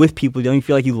comedy with people, don't you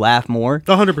feel like you laugh more?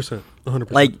 100%.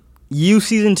 Like You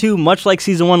season 2, much like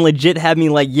season 1, legit had me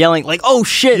like yelling like, "Oh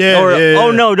shit!"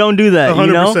 "Oh no, don't do that."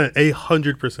 100%.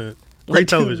 100%. Great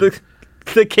television.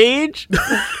 The cage.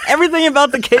 Everything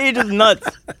about the cage is nuts.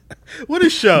 What a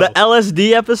show. The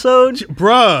LSD episode,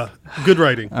 bruh. Good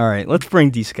writing. All right, let's bring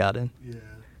D. Scott in. Yeah.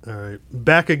 All right,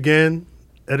 back again.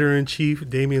 Editor-in-chief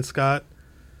Damian Scott.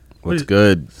 What's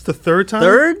good? It's the third time.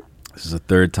 Third? This is the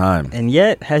third time. And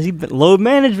yet, has he been load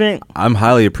management? I'm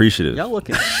highly appreciative. Y'all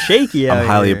looking shaky out I'm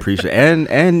highly here. appreciative.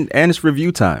 And it's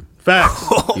review time. Facts.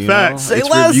 You Facts. know?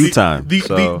 It's review time.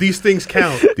 So These things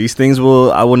count. these things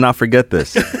I will not forget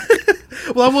this.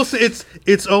 Well, I will say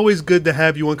it's always good to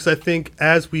have you on, because I think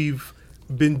as we've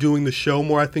been doing the show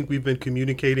more, I think we've been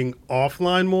communicating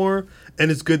offline more,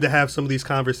 and it's good to have some of these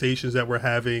conversations that we're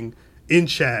having in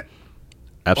chat.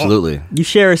 Absolutely. You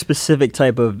share a specific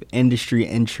type of industry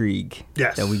intrigue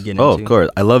Yes. that we get into. Oh, of course.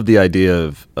 I love the idea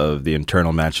of the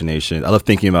internal machination. I love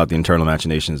thinking about the internal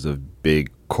machinations of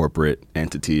big corporate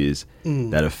entities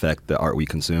that affect the art we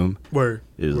consume. Word.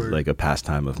 Like a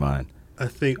pastime of mine. I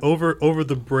think over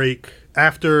the break,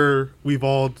 after we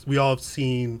all have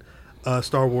seen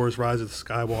Star Wars: Rise of the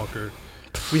Skywalker,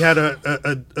 we had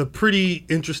a pretty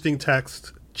interesting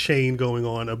text chain going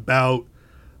on about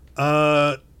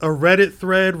a Reddit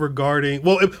thread regarding.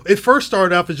 Well, it first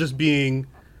started off as just being.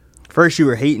 First, you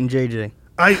were hating JJ.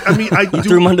 I mean, I You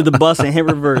threw him under the bus and hit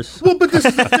reverse. Well, but this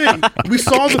is the thing. We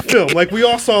saw the film. Like, we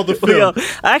all saw the film.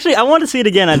 Actually, I want to see it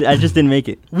again. I just didn't make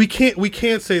it. We can't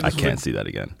say this. I can't see that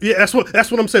again. Yeah, that's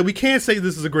what I'm saying. We can't say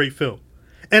this is a great film.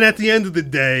 And at the end of the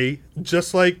day,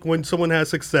 just like when someone has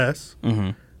success,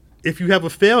 if you have a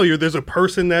failure, there's a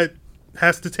person that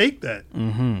has to take that.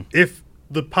 If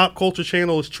the pop culture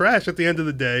channel is trash, at the end of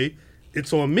the day,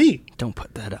 it's on me. Don't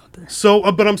put that out there.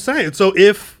 So, but I'm saying, so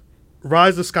if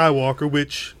Rise of Skywalker,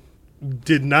 which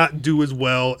did not do as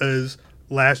well as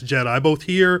Last Jedi, both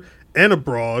here and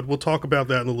abroad, we'll talk about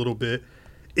that in a little bit.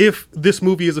 If this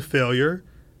movie is a failure,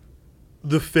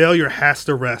 the failure has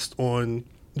to rest on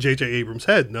J.J. Abrams'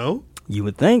 head, no? You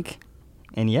would think.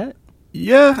 And yet?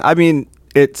 Yeah, I mean,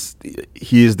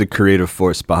 he is the creative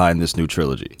force behind this new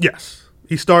trilogy. Yes.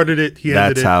 He started it, he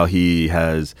ended it. That's how he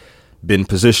has been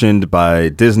positioned by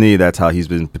Disney. That's how he's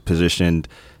been positioned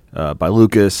by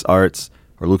LucasArts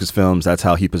or Lucasfilms. That's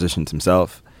how he positions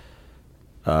himself.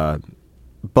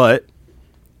 But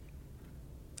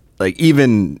like,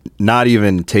 not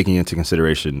even taking into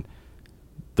consideration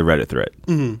the Reddit thread.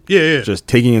 Yeah. Just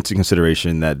taking into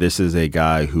consideration that this is a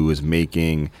guy who is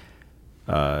making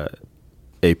a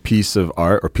piece of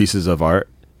art or pieces of art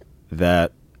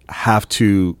that have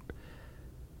to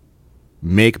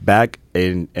make back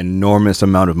an enormous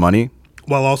amount of money.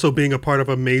 While also being a part of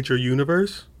a major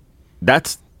universe?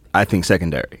 That's, I think,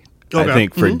 secondary. Okay. I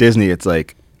think for Disney, it's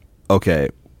like, okay,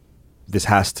 this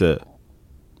has to,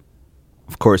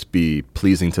 of course, be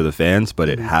pleasing to the fans, but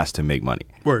it has to make money.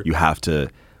 Word. You have to,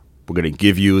 we're going to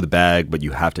give you the bag, but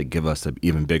you have to give us an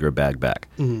even bigger bag back.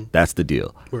 That's the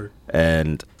deal. Word.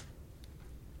 And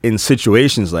in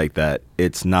situations like that,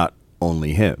 it's not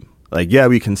only him. Like, yeah,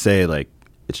 we can say, like,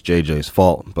 it's JJ's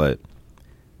fault, but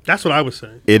That's what I was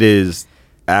saying. it is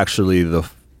actually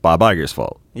Bob Iger's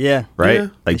fault. Yeah. Right? Yeah.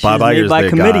 Like, This Bob shit is made Iger's by the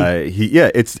committee.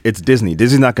 guy. It's Disney.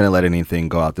 Disney's not going to let anything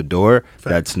go out the door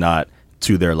that's not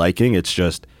to their liking. It's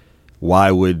just,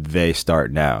 why would they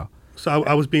start now? So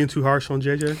I was being too harsh on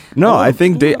JJ? No, I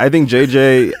think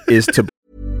JJ is to.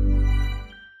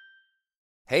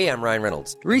 Hey, I'm Ryan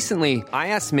Reynolds. Recently, I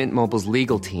asked Mint Mobile's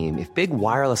legal team if big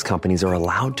wireless companies are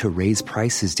allowed to raise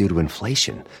prices due to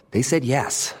inflation. They said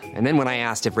yes. And then when I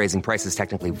asked if raising prices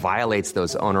technically violates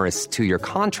those onerous 2-year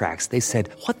contracts, they said,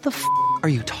 "What the f*** are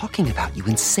you talking about, you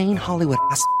insane Hollywood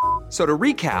ass?" So to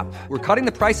recap, we're cutting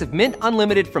the price of Mint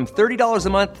Unlimited from $30 a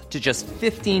month to just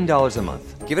 $15 a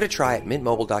month. Give it a try at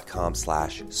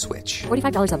mintmobile.com/switch.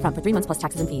 $45 up front for 3 months plus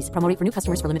taxes and fees. Promo rate for new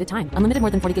customers for limited time. Unlimited more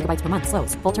than 40 gigabytes per month.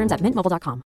 Slows full terms at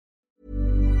mintmobile.com.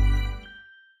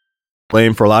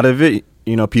 Blame for a lot of it.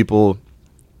 You know, people,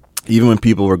 even when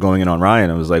people were going in on Ryan,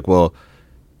 I was like, well,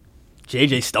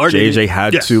 JJ started JJ it.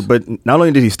 had Yes. to, but not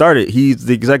only did he start it, he's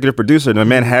the executive producer, and the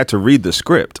man had to read the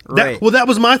script. Right. That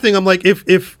was my thing. I'm like,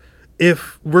 if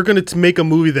we're going to make a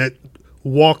movie that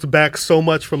walked back so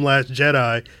much from Last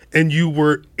Jedi, and you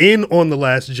were in on The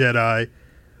Last Jedi,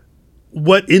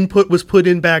 what input was put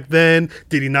in back then?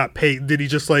 Did he not pay? Did he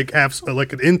just like have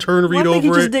like an intern read Well, I think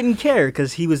over he just it? didn't care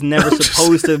because he was never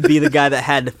supposed to be the guy that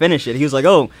had to finish it. He was like,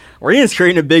 "Oh, Ryan's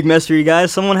creating a big mess for you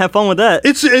guys. Someone have fun with that."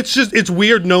 It's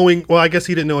weird knowing. Well, I guess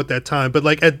he didn't know at that time, but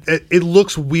like it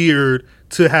looks weird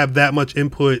to have that much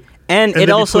input And it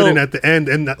then also- be put in at the end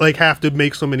and like have to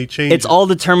make so many changes. It's all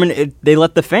determined. They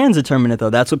let the fans determine it, though.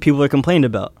 That's what people are complaining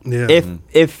about. Yeah.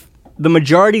 If the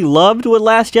majority loved what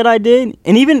Last Jedi did,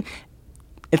 and even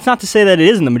it's not to say that it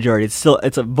isn't the majority. It's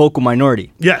a vocal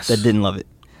minority. Yes. That didn't love it.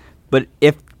 But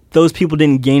if those people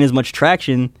didn't gain as much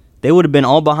traction, they would have been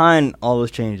all behind all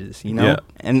those changes. You know. Yeah.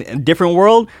 And in a different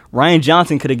world, Rian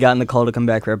Johnson could have gotten the call to come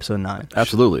back for episode 9.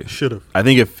 Absolutely, Should've. I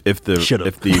think if the Should've.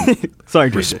 if the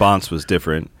Sorry, JJ. response was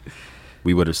different,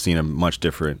 we would have seen a much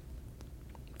different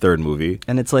third movie.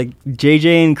 And it's like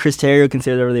JJ and Chris Terrio can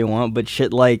say whatever they want, but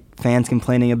shit like fans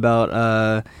complaining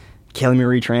about Kelly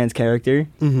Marie Tran's character.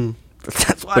 Mm-hmm.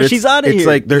 That's why she's out of here. It's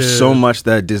like there's so much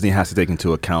that Disney has to take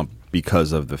into account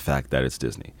because of the fact that it's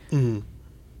Disney. Mm-hmm.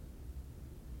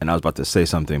 And I was about to say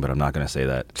something, but I'm not going to say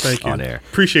that on air.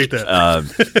 Appreciate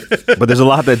that. But there's a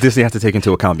lot that Disney has to take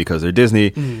into account because they're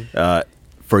Disney.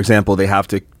 For example, they have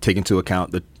to take into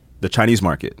account the Chinese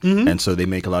market. And so they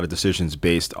make a lot of decisions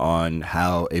based on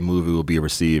how a movie will be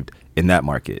received in that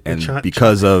market. And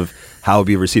because of how it will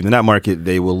be received in that market,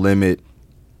 they will limit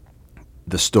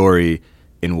the story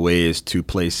in ways to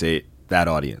placate that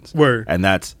audience. Word. And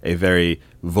that's a very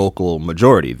vocal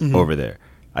majority over there.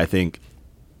 I think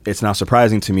it's not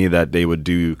surprising to me that they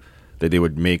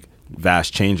would make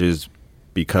vast changes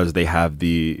because they have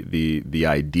the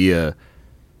idea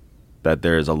that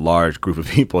there's a large group of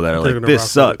people that are like,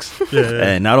 this sucks.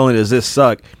 And not only does this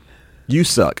suck, you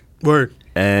suck. Word.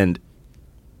 And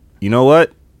you know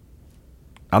what?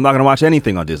 I'm not going to watch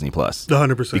anything on Disney Plus.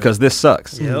 100%. Because this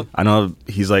sucks. Yep. I know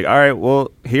he's like, all right,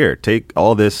 well, here, take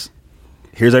all this.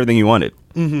 Here's everything you wanted.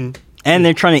 Mm-hmm. And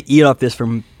they're trying to eat off this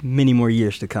for many more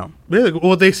years to come. Yeah,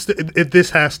 well, this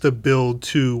has to build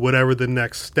to whatever the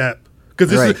next step. Because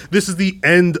this is the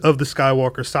end of the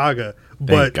Skywalker saga.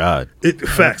 Thank God.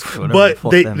 Facts. But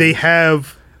they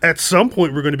have... At some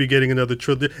point, we're going to be getting another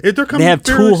trilogy. They're coming. They have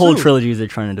two whole soon. trilogies they're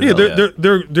trying to develop.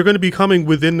 Yeah, they're going to be coming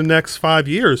within the next 5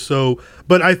 years. So,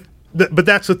 but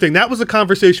that's the thing. That was a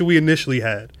conversation we initially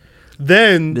had.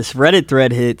 Then this Reddit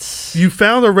thread hits. You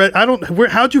found the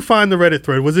how'd you find the Reddit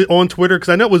thread? Was it on Twitter? Because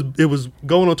I know it was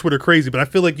going on Twitter crazy, but I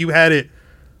feel like you had it.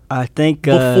 I think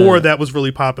before that was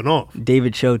really popping off.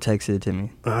 David Cho texted it to me.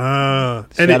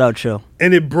 Shout out Cho.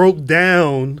 And it broke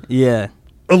down. Yeah.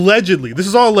 Allegedly, this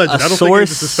is all alleged. I don't think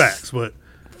this is facts, but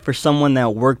for someone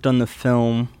that worked on the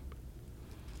film,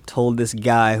 told this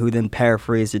guy who then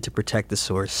paraphrased it to protect the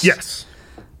source. Yes.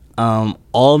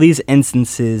 All these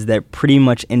instances that pretty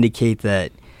much indicate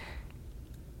that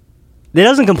it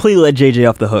doesn't completely let JJ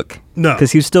off the hook. No,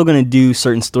 because he was still going to do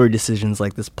certain story decisions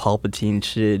like this Palpatine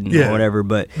shit and whatever.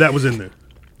 But that was in there.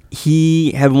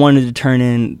 He had wanted to turn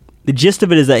in. The gist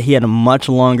of it is that he had a much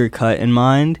longer cut in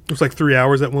mind. It was like 3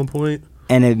 hours at one point.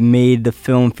 And it made the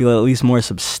film feel at least more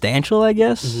substantial, I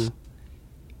guess.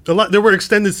 Mm-hmm. There were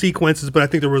extended sequences, but I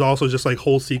think there was also just like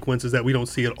whole sequences that we don't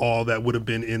see at all that would have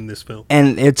been in this film.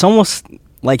 And it's almost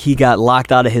like he got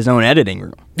locked out of his own editing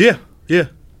room. Yeah.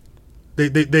 They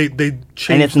changed.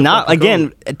 And it's not,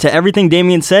 again, to everything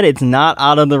Damien said, it's not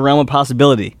out of the realm of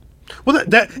possibility. Well,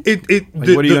 what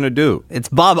are you gonna do? It's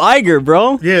Bob Iger,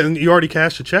 bro. Yeah, and you already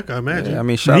cashed a check, I imagine. Yeah, I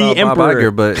mean, shout out Bob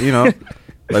Iger, but you know,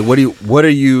 like, what are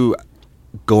you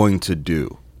going to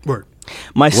do? Word.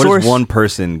 What is one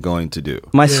person going to do?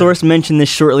 My source mentioned this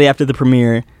shortly after the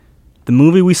premiere. The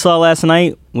movie we saw last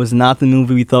night was not the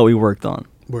movie we thought we worked on.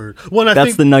 Word. Well, I that's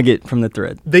think the nugget from the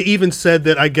thread. They even said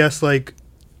that, I guess, like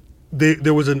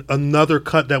there was another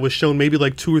cut that was shown maybe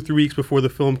like 2 or 3 weeks before the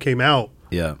film came out.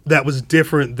 Yeah, that was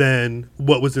different than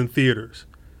what was in theaters.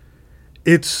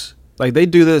 It's like they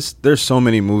do this. There's so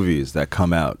many movies that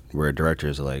come out where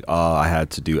directors are like, "Oh, I had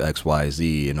to do X, Y,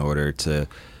 Z in order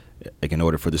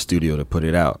for the studio to put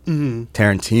it out." Mm-hmm.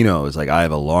 Tarantino is like, "I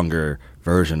have a longer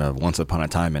version of Once Upon a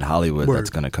Time in Hollywood that's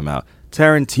going to come out."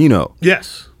 Tarantino,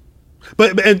 yes,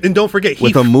 but and don't forget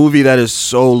with a movie that is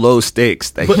so low stakes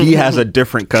that he has a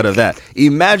different cut of that.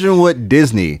 Imagine what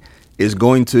Disney is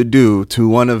going to do to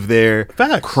one of their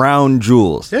crown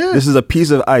jewels. Yeah. This is a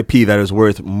piece of IP that is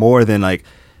worth more than like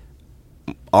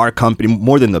our company,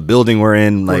 more than the building we're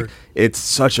in. Like, it's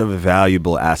such a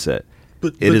valuable asset.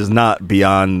 But it is not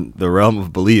beyond the realm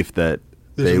of belief that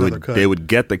they would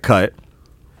get the cut,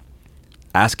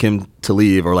 ask him to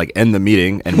leave or like end the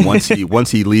meeting, and once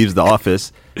he leaves the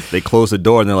office, they close the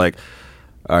door and they're like,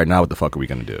 all right, now what the fuck are we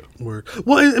going to do? Word.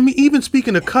 Well, I mean, even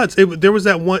speaking of cuts, there was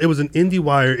that one, it was an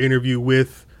IndieWire interview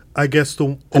with, I guess,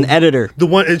 an editor. The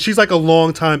one, and she's like a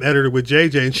longtime editor with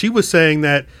JJ, and she was saying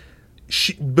that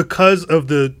because of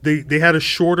they had a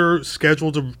shorter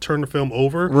schedule to turn the film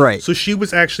over. Right. So she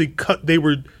was actually they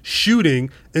were shooting,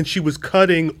 and she was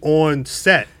cutting on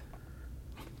set.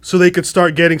 So they could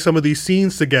start getting some of these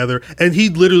scenes together. And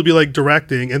he'd literally be like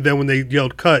directing, and then when they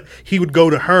yelled cut, he would go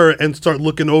to her and start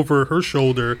looking over her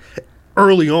shoulder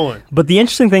early on. But the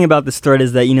interesting thing about this thread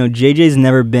is that, JJ's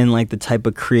never been like the type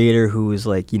of creator who is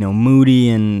like, moody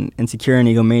and insecure and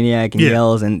egomaniac and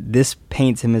yells. And this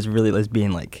paints him as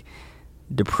being like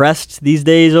depressed these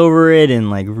days over it and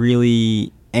like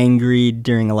really angry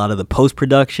during a lot of the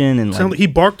post-production, and like he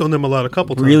barked on them a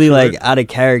couple times. Really like out of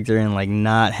character and like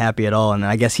not happy at all. And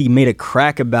I guess he made a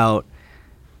crack about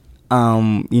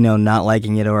not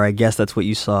liking it, or I guess that's what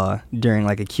you saw during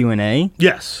like a Q&A.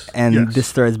 Yes. And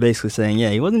this thread's basically saying, yeah,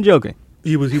 he wasn't joking.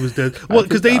 He was dead. Well,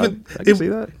 because they even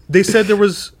they said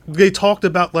they talked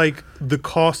about like the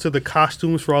cost of the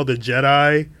costumes for all the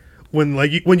Jedi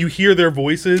when you hear their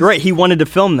voices. Right, he wanted to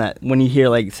film that when you hear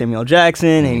like Samuel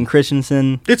Jackson, Hayden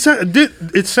Christensen. It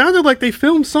sounded like they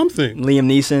filmed something. Liam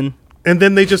Neeson. And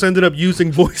then they just ended up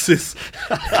using voices.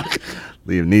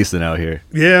 Liam Neeson out here.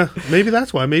 Yeah, maybe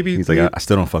that's why. Maybe he's like, I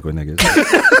still don't fuck with niggas.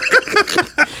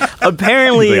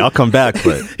 Apparently, he's like, I'll come back,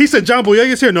 but he said John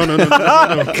Boyega's here. No.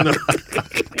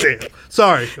 Damn.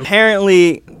 Sorry.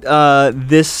 Apparently,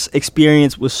 this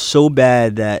experience was so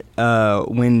bad that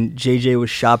when JJ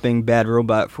was shopping Bad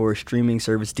Robot for streaming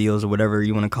service deals or whatever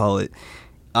you want to call it,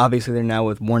 obviously they're now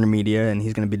with Warner Media, and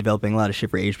he's going to be developing a lot of shit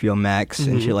for HBO Max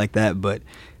and shit like that. But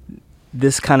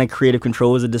this kind of creative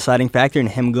control was a deciding factor, and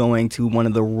him going to one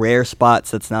of the rare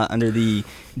spots that's not under the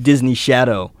Disney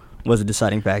shadow was a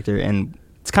deciding factor. And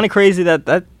it's kind of crazy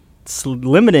that's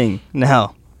limiting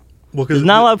now. Well, there's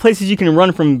not a lot of places you can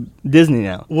run from Disney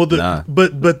now. Well,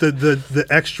 but the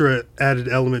extra added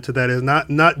element to that is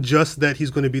not just that he's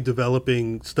going to be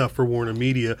developing stuff for Warner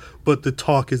Media, but the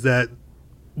talk is that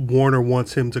Warner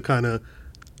wants him to kind of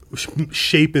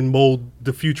shape and mold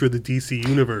the future of the DC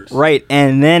universe. Right,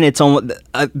 and then it's on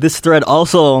this thread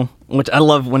also, which I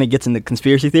love when it gets into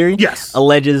conspiracy theory. Yes,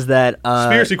 alleges that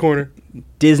conspiracy corner.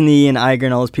 Disney and Iger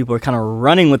and all those people are kind of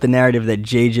running with the narrative that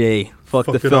JJ fucked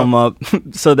the film up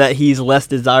so that he's less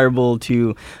desirable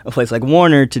to a place like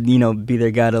Warner to be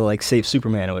their guy to like save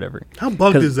Superman or whatever. How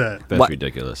bugged is that? That's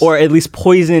ridiculous. Or at least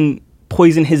poison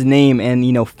his name and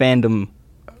fandom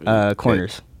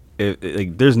corners.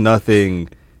 There's nothing.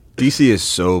 DC is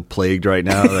so plagued right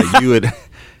now. Like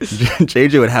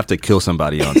JJ would have to kill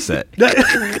somebody on set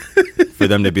for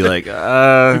them to be like, you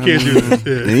can't do this.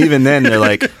 Yeah. And even then, they're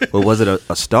like, well, was it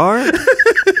a star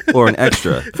or an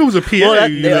extra? If it was a PA,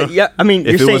 yeah. I mean,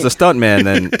 if it was a stuntman,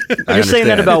 then you're saying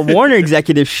that about Warner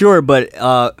executives, sure, but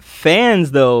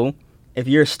fans though. If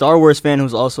you're a Star Wars fan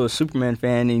who's also a Superman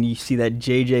fan, and you see that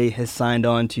JJ has signed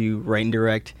on to write and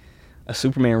direct a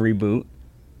Superman reboot,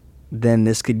 then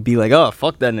this could be like, oh,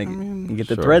 fuck that nigga. You get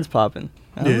the threads popping.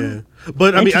 Yeah.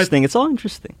 But interesting. It's all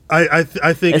interesting. I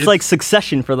think it's like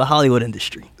Succession for the Hollywood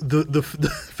industry. The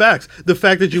facts. The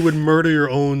fact that you would murder your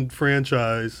own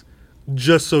franchise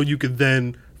just so you could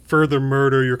then further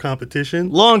murder your competition.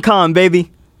 Long con,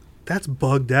 baby. That's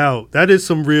bugged out. That is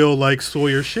some real like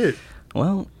Sawyer shit.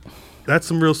 Well, that's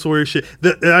some real Sawyer shit.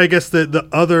 I guess the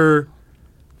other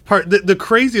part, the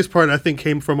craziest part I think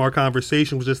came from our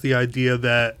conversation was just the idea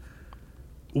that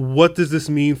what does this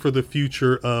mean for the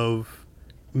future of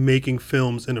making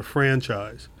films in a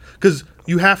franchise? Because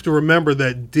you have to remember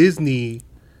that Disney,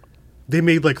 they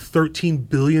made like $13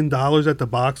 billion at the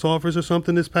box office or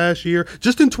something this past year,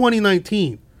 just in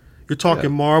 2019. You're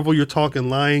talking Marvel, you're talking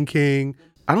Lion King.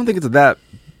 I don't think it's that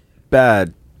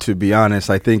bad, to be honest.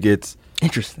 I think it's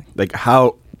interesting. Like,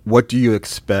 what do you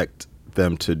expect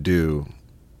them to do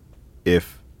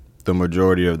if the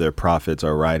majority of their profits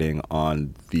are riding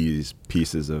on these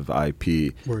pieces of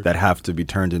IP that have to be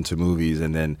turned into movies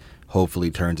and then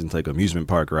hopefully turned into like amusement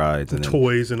park rides and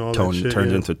toys and all that shit.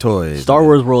 Turned into toys. Star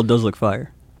Wars World does look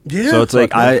fire. Yeah. So it's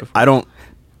like I don't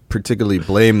particularly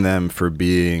blame them for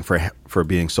being so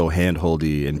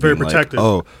handholdy and very being protective. Like,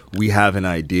 oh, we have an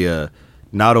idea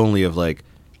not only of like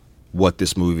what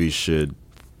this movie should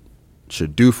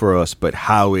do for us, but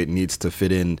how it needs to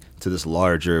fit in to this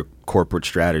larger corporate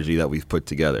strategy that we've put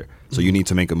together. So you need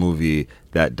to make a movie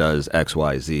that does X,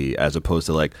 Y, Z, as opposed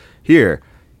to like, here's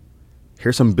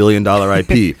some $1 billion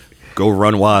IP. Go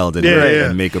run wild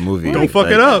and make a movie. Don't fuck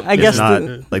it up. I guess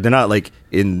they're not like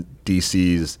in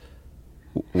DC's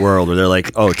world where they're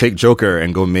like, oh, take Joker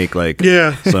and go make like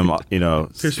some,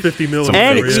 here's 50 million.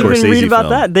 And even read about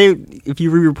that. If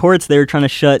you read reports, they were trying to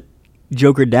shut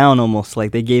Joker down almost.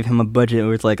 Like they gave him a budget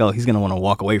where it's like, oh, he's gonna want to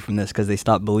walk away from this because they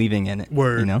stopped believing in it.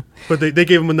 Word. But they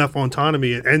gave him enough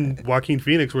autonomy and Joaquin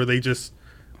Phoenix where they just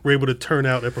were able to turn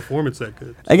out a performance that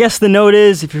good. I guess the note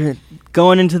is, if you're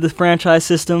going into the franchise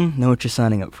system, know what you're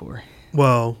signing up for.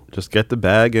 Well, just get the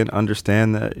bag and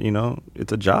understand that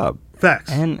it's a job. Facts.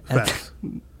 And facts.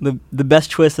 The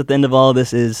best twist at the end of all of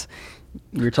this is,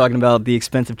 we were talking about the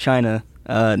expense of China.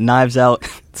 Knives Out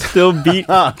still beat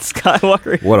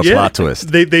Skywalker. What a plot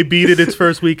twist! They beat it its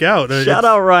first week out. Shout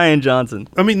out Rian Johnson.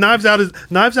 I mean, Knives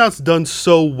Out's done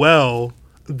so well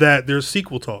that there's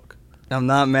sequel talk. I'm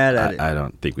not mad at it. I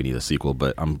don't think we need a sequel,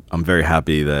 but I'm very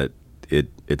happy that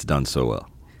it's done so well.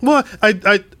 Well,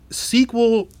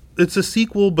 sequel It's a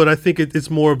sequel, but I think it's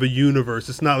more of a universe.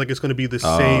 It's not like it's going to be the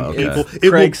same people.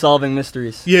 Craig solving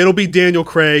mysteries. Yeah, it'll be Daniel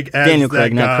Craig as Daniel that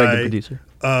Craig, guy. not Craig the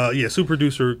producer. Super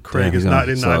producer Craig Damn, is not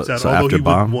in Knives Out, although he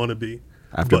would want to be.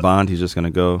 After Bond, he's just going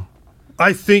to go.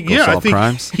 I think, solve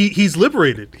crimes? he's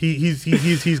liberated.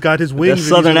 He's got his wings. That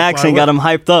southern accent got him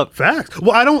hyped up. Facts.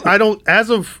 Well, I don't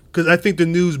because I think the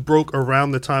news broke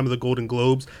around the time of the Golden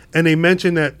Globes, and they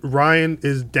mentioned that Ryan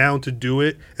is down to do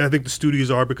it, and I think the studios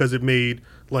are because it made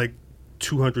like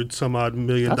 $200 some odd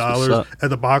million at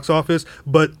the box office.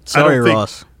 But sorry, I don't think,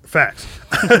 Ross. Facts.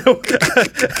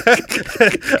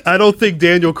 I don't think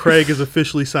Daniel Craig is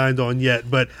officially signed on yet,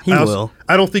 but he will.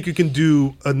 I don't think you can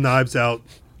do a Knives Out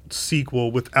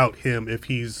sequel without him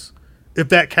if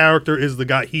that character is the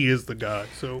guy. He is the guy.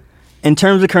 So in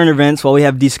terms of current events, while we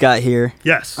have D. Scott here,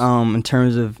 yes. In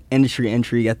terms of industry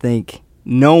intrigue, I think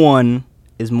no one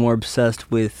is more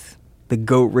obsessed with the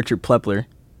GOAT Richard Plepler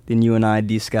than you and I,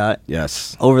 D. Scott.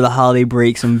 Yes. Over the holiday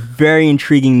break, some very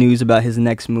intriguing news about his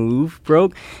next move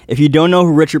broke. If you don't know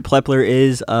who Richard Plepler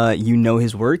is, you know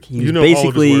his work. He was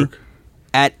basically all of his work.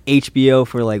 At HBO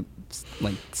for like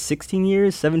 16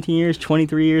 years, 17 years,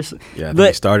 23 years. Yeah,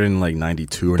 they started in like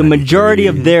 92 or the 93. majority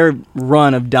of their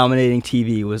run of dominating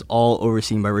TV was all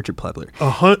overseen by Richard Plepler.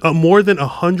 More than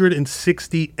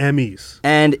 160 Emmys.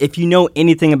 And if you know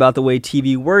anything about the way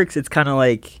TV works, it's kind of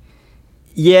like,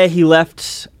 yeah, he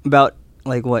left about,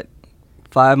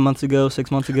 5 months ago,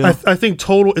 6 months ago? I think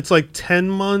total, it's like 10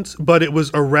 months, but it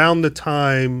was around the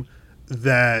time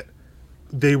that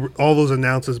all those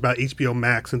announcements about HBO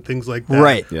Max and things like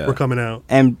that were coming out.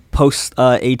 And post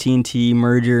AT&T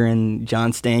merger and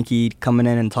John Stankey coming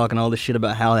in and talking all this shit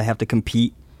about how they have to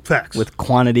compete with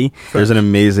quantity. There's an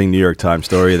amazing New York Times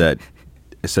story that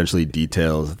essentially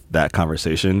details that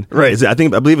conversation. Right. I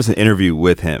believe it's an interview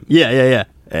with him. Yeah.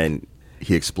 And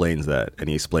he explains that, and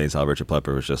he explains how Richard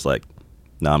Plepler was just like,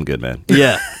 "Nah, I'm good, man."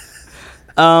 Yeah.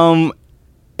 And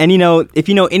if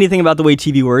you know anything about the way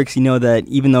TV works, you know that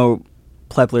even though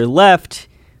Plepler left,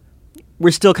 we're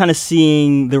still kind of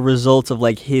seeing the results of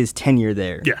his tenure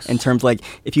there. Yes. In terms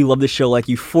if you love the show like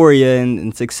Euphoria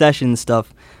and Succession and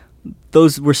stuff,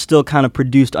 those were still kind of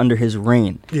produced under his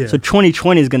reign. Yeah. So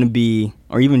 2020 is going to be,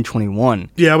 or even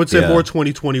 21. Yeah, I would say more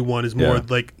 2021 is more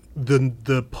like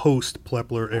the post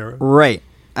Plepler era. Right.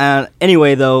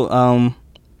 Anyway, though,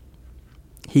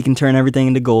 he can turn everything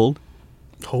into gold.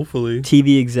 Hopefully.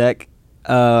 TV exec.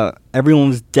 Everyone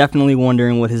was definitely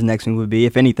wondering what his next move would be,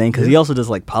 if anything, because he also does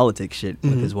politics shit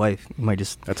with his wife. He might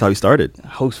just that's how he started.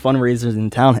 Host fundraisers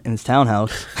in his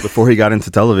townhouse. Before he got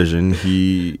into television,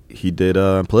 he did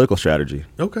political strategy.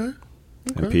 Okay.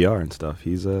 And PR and stuff.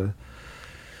 He's a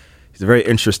very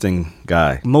interesting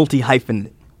guy.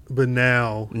 Multi-hyphenate. But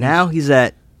now he's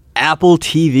at Apple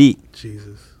TV.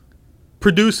 Jesus.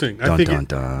 Producing.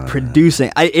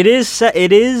 Producing. It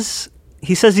is.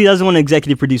 He says he doesn't want to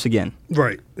executive produce again.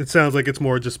 Right. It sounds like it's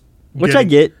more just... Which I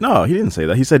get. No, he didn't say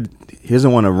that. He said he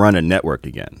doesn't want to run a network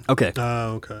again. Okay.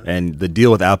 Okay. And the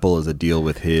deal with Apple is a deal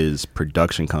with his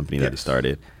production company that he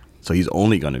started. So he's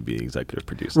only going to be executive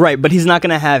producer. Right, but he's not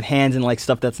going to have hands in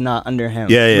stuff that's not under him.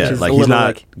 Yeah. He's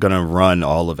not going to run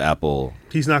all of Apple.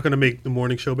 He's not going to make the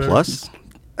morning show better? Plus?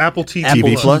 Apple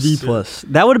TV Plus.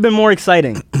 That would have been more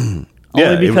exciting.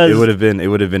 Yeah, it would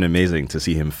have been amazing to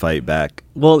see him fight back.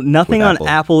 Well, nothing on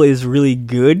Apple is really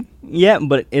good yet,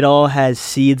 but it all has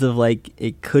seeds of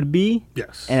it could be.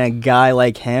 Yes. And a guy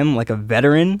like him, a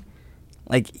veteran,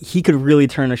 he could really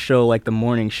turn a show like the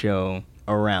morning show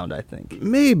around, I think.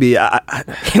 Maybe.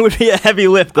 It would be a heavy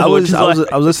lift. Though, I was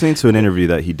listening to an interview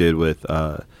that he did with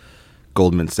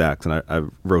Goldman Sachs, and I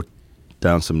wrote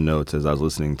down some notes as I was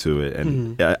listening to it.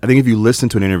 And I think if you listen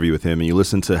to an interview with him and you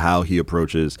listen to how he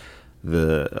approaches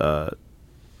the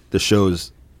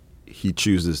shows he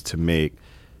chooses to make,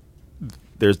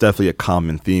 there's definitely a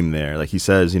common theme there. Like he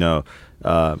says, and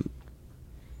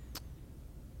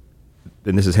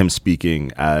this is him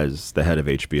speaking as the head of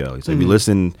HBO. He's like, we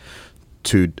listen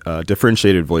to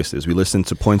differentiated voices. We listen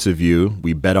to points of view.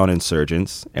 We bet on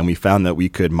insurgents, and we found that we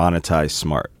could monetize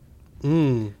smart.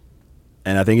 And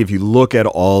I think if you look at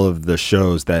all of the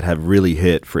shows that have really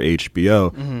hit for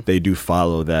HBO, they do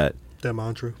follow that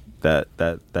mantra. That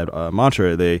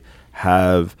mantra. They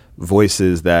have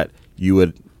voices that you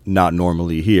would not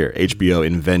normally hear. HBO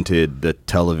invented the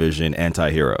television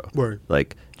anti-hero. Word.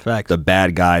 Like Facts. The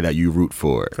bad guy that you root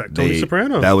for. Tony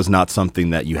Soprano. That was not something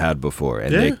that you had before,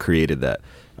 and they created that.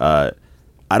 I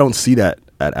don't see that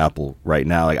at Apple right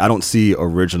now. Like I don't see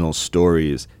original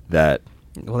stories that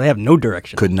they have no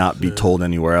direction, could not be told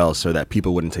anywhere else, or that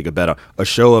people wouldn't take a bet on. A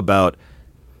show about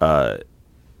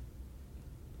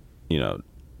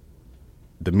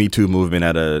the Me Too movement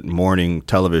at a morning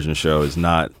television show is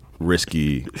not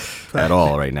risky at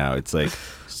all right now. It's like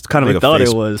it's kind of like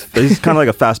it's kind of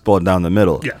like a fastball down the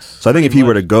middle. Yes. So I think if he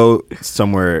were to go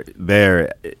somewhere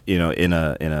there, in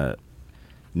a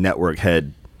network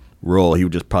head role, he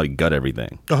would just probably gut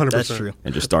everything. 100%. That's true.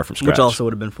 And just start from scratch. Which also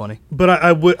would have been funny. But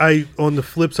I on the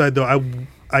flip side though,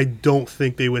 I don't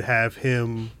think they would have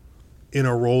him in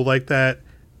a role like that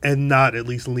and not at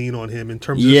least lean on him in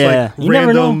terms of just like you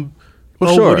never know. random.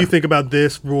 Well, sure. What do you think about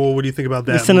this rule? What do you think about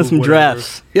that? Just send us some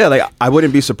drafts. Yeah, like I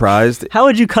wouldn't be surprised. How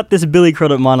would you cut this Billy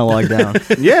Crudup monologue down?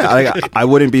 Yeah, I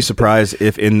wouldn't be surprised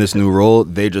if in this new role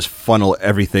they just funnel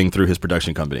everything through his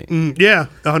production company. Yeah,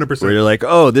 100%. Where you're like,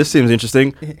 oh, this seems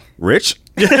interesting. Rich?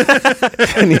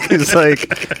 And he's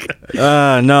like,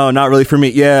 no, not really for me.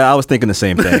 Yeah, I was thinking the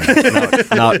same thing.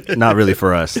 Not really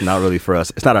for us. Not really for us.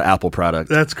 It's not an Apple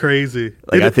product. That's crazy.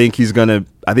 Like I think he's gonna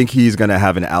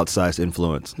have an outsized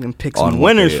influence and pick some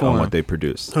winners for on him. what they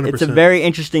produce. 100%. It's a very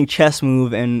interesting chess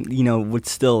move, and would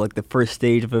still like the first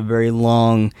stage of a very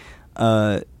long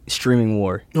streaming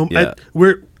war.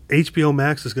 Where HBO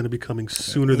Max is going to be coming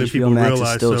sooner than people Max realize.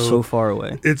 Is still so far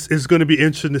away. It's going to be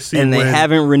interesting to see. And they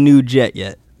haven't renewed Jet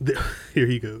yet. Here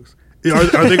he goes.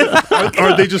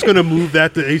 Are they just going to move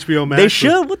that to HBO Max? They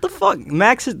should. What the fuck?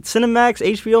 Cinemax,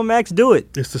 HBO Max, do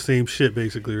it. It's the same shit,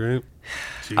 basically, right?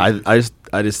 I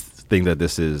just think that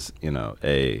this is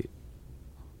a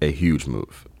huge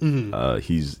move. Mm-hmm.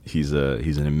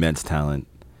 He's an immense talent.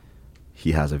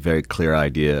 He has a very clear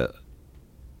idea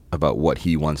about what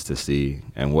he wants to see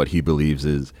and what he believes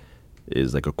is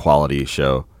like a quality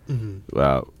show,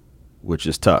 which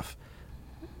is tough.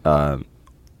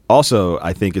 Also,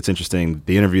 I think it's interesting.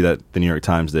 The interview that the New York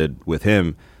Times did with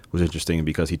him was interesting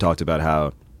because he talked about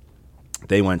how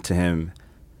they went to him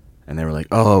and they were like,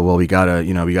 "Oh, well, we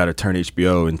gotta turn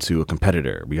HBO into a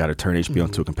competitor. We gotta turn HBO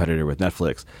into a competitor with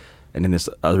Netflix." And then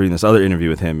I was reading this other interview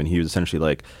with him, and he was essentially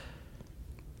like,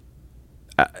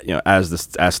 as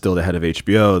still the head of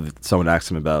HBO, someone asked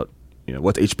him about,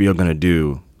 what's HBO going to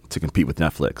do to compete with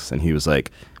Netflix? And he was like,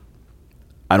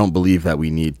 I don't believe that we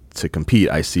need to compete.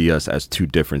 I see us as two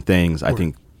different things. I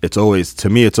think it's always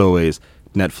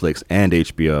Netflix and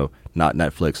HBO, not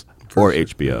Netflix or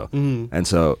HBO. Mm-hmm. And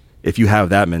so if you have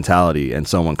that mentality and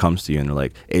someone comes to you and they're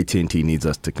like, AT&T needs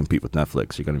us to compete with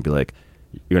Netflix, you're going to be like,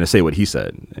 you're going to say what he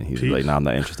said. And he's like, no, I'm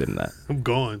not interested in that. I'm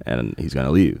gone. And he's going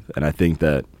to leave. And I think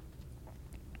that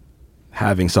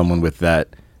having someone with that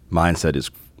mindset is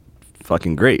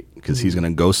fucking great because he's going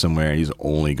to go somewhere and he's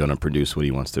only going to produce what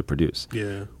he wants to produce.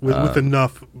 Yeah, with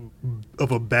enough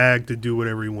of a bag to do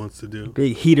whatever he wants to do.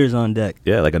 Big heaters on deck.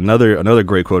 Yeah, like another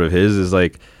great quote of his is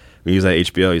like, when he was at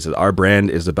HBO, he says, "Our brand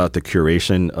is about the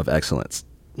curation of excellence."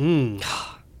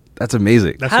 That's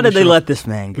amazing. How did they let this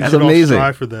man go? That's amazing. All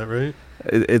strive for that, right?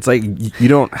 It's like you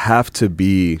don't have to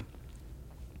be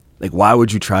like. Why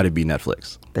would you try to be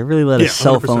Netflix? They really let a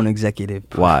cell phone executive.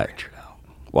 Why?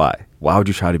 Why would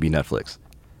you try to be Netflix?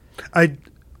 I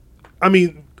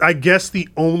mean, I guess the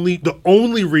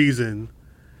only reason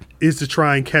is to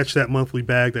try and catch that monthly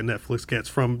bag that Netflix gets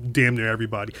from damn near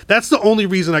everybody. That's the only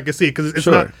reason I can see it because it's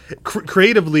not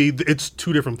creatively. It's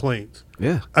two different planes.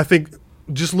 Yeah, I think.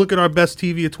 Just look at our best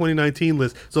TV of 2019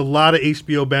 list. There's a lot of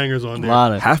HBO bangers on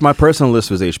there. Half my personal list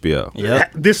was HBO. Yeah,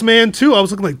 this man too. I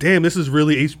was looking like, damn, this is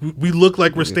really we look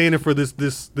like we're standing for this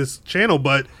channel,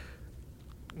 but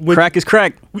crack is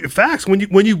crack. Facts. When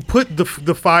you put the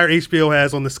fire HBO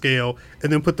has on the scale,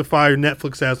 and then put the fire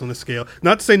Netflix has on the scale.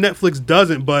 Not to say Netflix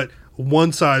doesn't, but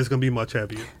one side is going to be much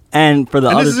heavier. And for the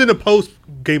this is in a post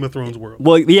Game of Thrones world.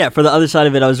 Well, yeah. For the other side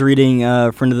of it, I was reading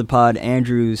friend of the pod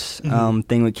Andrew's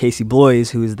thing with Casey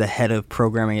Bloys, who is the head of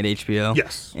programming at HBO.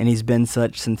 Yes, and he's been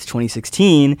such since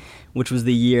 2016, which was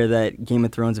the year that Game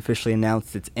of Thrones officially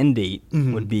announced its end date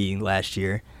would be last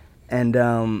year. And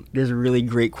there's a really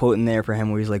great quote in there for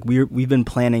him where he's like, "We've been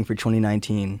planning for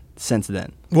 2019 since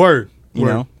then." Word. You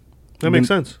know, that makes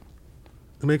sense.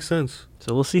 It makes sense.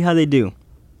 So we'll see how they do.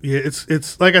 Yeah,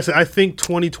 it's like I said. I think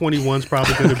 2021 is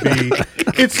probably going to be.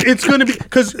 It's going to be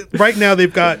because right now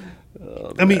they've got.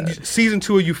 I mean, season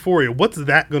 2 of Euphoria. What's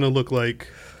that going to look like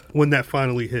when that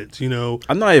finally hits?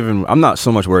 I'm not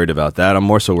so much worried about that. I'm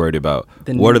more so worried about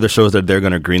what are the shows that they're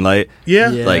going to greenlight. Yeah,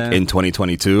 like in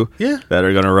 2022. Yeah, that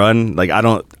are going to run. Like I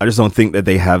just don't think that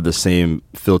they have the same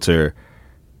filter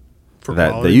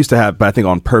that they used to have. But I think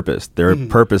on purpose, they're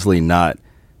purposely not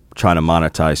trying to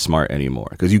monetize smart anymore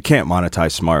because you can't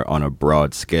monetize smart on a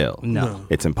broad scale. No.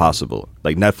 It's impossible.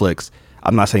 Like Netflix,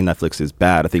 I'm not saying Netflix is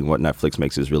bad. I think what Netflix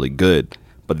makes is really good,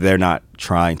 but they're not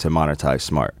trying to monetize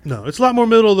smart. No, it's a lot more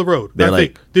middle of the road. They're I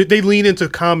think they lean into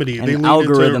comedy. They lean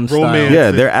algorithm into romance.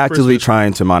 Yeah, they're actively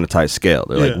trying to monetize scale.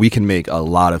 They're like, we can make a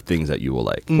lot of things that you will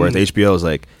like. Whereas HBO is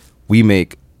like, we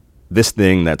make this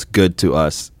thing that's good to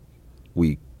us.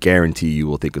 We guarantee you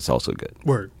will think it's also good.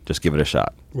 Word. Just give it a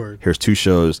shot. Word. Here's 2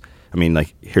 shows. I mean,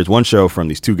 like, here's one show from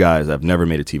these 2 guys that have never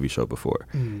made a TV show before.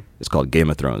 It's called Game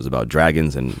of Thrones, about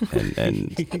dragons and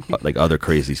like other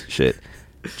crazy shit.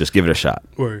 Just give it a shot.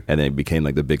 Word. And then it became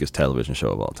like the biggest television show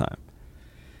of all time.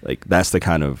 Like, that's the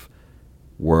kind of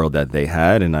world that they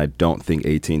had, and I don't think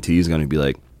AT&T is going to be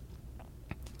like,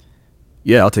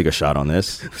 yeah, I'll take a shot on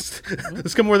this.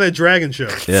 Let's get more of that dragon show.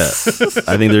 Yeah.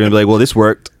 I think they're going to be like, well, this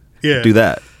worked. Yeah. Do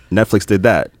that. Netflix did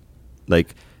that.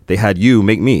 Like, they had you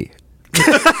make me.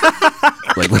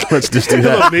 Like, let's just do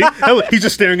that. Hello, me. He's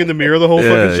just staring in the mirror the whole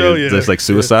fucking show. Yeah. Just like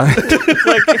suicide.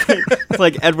 It's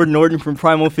like Edward Norton from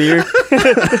Primal Fear.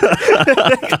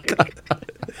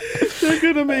 They're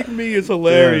gonna make me is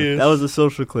hilarious. Yeah, that was a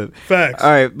social clip. Facts.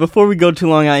 All right, before we go too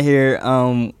long out here,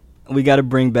 we got to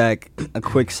bring back a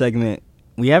quick segment.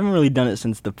 We haven't really done it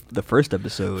since the first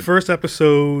episode. First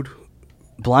episode.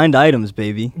 Blind items,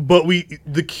 baby. But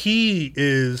the key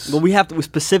is. Well, we have to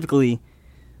specifically.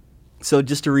 So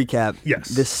just to recap, yes,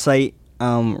 this site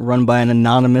run by an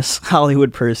anonymous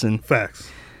Hollywood person. Facts.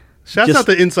 Shouts out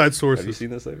to inside sources. Have you seen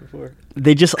this site before?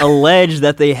 They just allege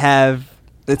that they have.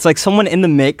 It's like someone in the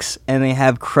mix, and they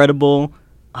have credible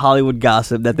Hollywood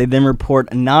gossip that they then report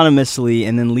anonymously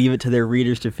and then leave it to their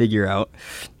readers to figure out.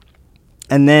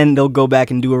 And then they'll go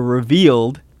back and do a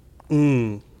revealed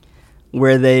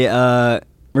where they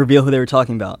reveal who they were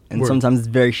talking about. And sometimes it's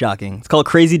very shocking. It's called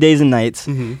Crazy Days and Nights.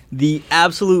 The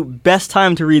absolute best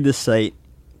time to read this site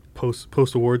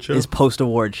post-award show? Is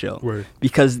post-award show. Word.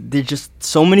 Because there's just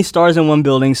so many stars in one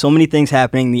building, so many things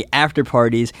happening, the after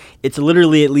parties. It's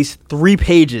literally at least 3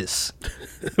 pages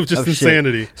of just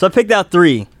insanity. Shit. So I picked out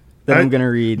 3 that I'm going to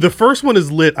read. The first one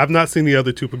is lit. I've not seen the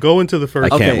other 2, but go into the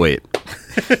first one. I can't wait.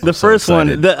 The first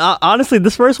one, honestly,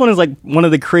 this first one is like one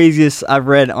of the craziest I've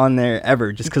read on there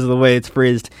ever, just because of the way it's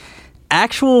phrased.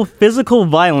 Actual physical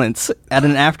violence at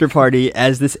an after party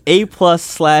as this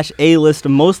A+/A-list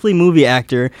mostly movie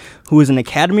actor who is an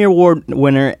Academy Award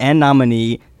winner and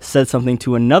nominee said something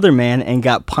to another man and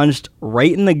got punched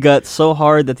right in the gut so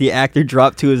hard that the actor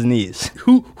dropped to his knees.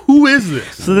 Who is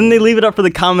this? So then they leave it up for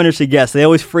the commenters to guess. They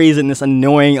always phrase it in this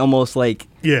annoying, almost like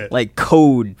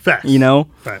code. Facts. You know?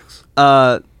 Facts.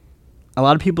 A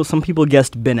lot of people, some people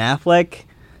guessed Ben Affleck.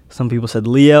 Some people said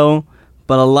Leo.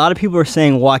 But a lot of people are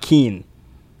saying Joaquin.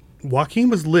 Joaquin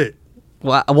was lit.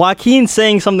 Joaquin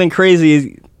saying something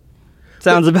crazy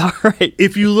sounds about right.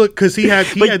 If you look, because he had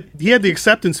the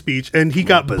acceptance speech and he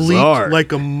got bleeped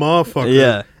like a motherfucker.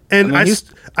 Yeah. And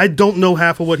I don't know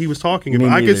half of what he was talking about.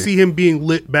 I could see him being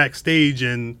lit backstage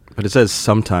and. But it says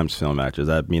sometimes film actors. Does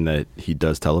that mean that he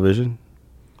does television?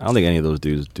 I don't think any of those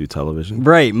dudes do television.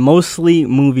 Right. Mostly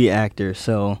movie actors.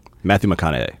 So Matthew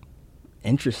McConaughey.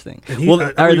 Interesting.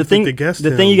 The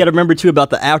thing you got to remember too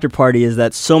about the after party is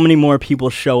that so many more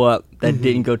people show up that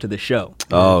didn't go to the show.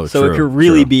 Oh, so it could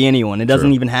really be anyone. It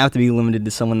doesn't even have to be limited to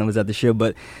someone that was at the show.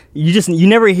 But you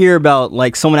never hear about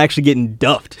like someone actually getting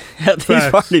duffed at these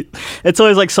parties. It's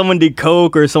always like someone did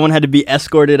coke or someone had to be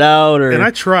escorted out. And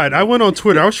I tried. I went on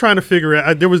Twitter. I was trying to figure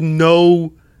out. There was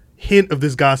no hint of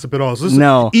this gossip at all.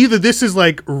 So either this is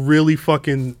like really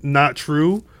fucking not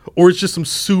true. Or it's just some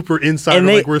super insider,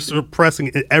 like we're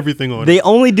suppressing everything on it. They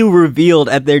only do revealed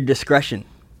at their discretion,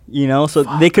 you know? So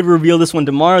they could reveal this one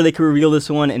tomorrow. They could reveal this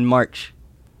one in March.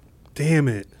 Damn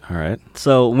it. All right.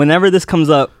 So whenever this comes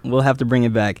up, we'll have to bring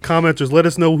it back. Commenters, let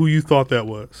us know who you thought that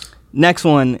was. Next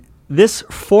one. This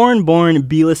foreign-born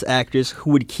B-list actress who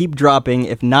would keep dropping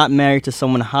if not married to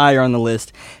someone higher on the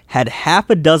list had half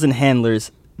a dozen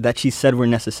handlers that she said were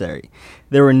necessary.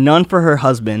 There were none for her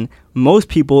husband. Most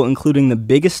people, including the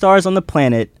biggest stars on the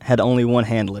planet, had only one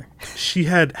handler. She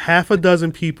had half a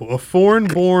dozen people. A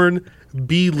foreign-born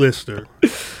B-lister.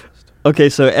 Okay,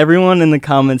 so everyone in the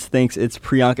comments thinks it's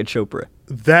Priyanka Chopra.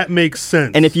 That makes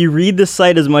sense. And if you read the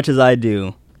site as much as I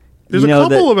do, there's a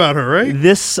couple about her, right?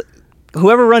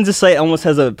 Whoever runs the site almost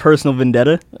has a personal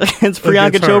vendetta against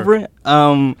Priyanka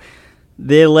Chopra.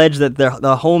 They allege that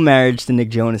the whole marriage to Nick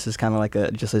Jonas is kind of like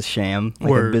just a sham,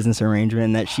 like a business arrangement,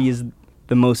 and that she is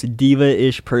the most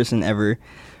diva-ish person ever.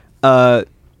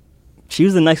 She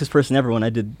was the nicest person ever when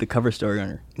I did the cover story on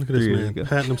her. Look at this man,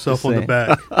 patting himself on the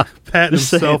back. Patting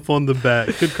himself on the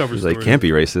back. Good cover story. Like, can't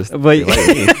be racist. But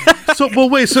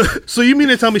so you mean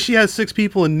to tell me she has 6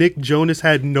 people and Nick Jonas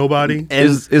had nobody?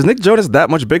 Is Nick Jonas that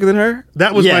much bigger than her?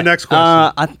 That was my next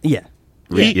question. Yeah.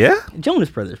 Yeah? Jonas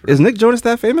Brothers. Is Nick Jonas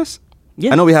that famous?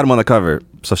 I know we had him on the cover,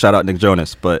 so shout out Nick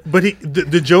Jonas. But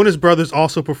the Jonas Brothers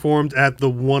also performed at the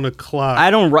 1 o'clock. I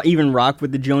don't even rock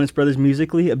with the Jonas Brothers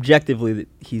musically. Objectively,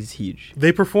 he's huge.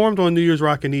 They performed on New Year's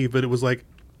Rockin' Eve, but it was like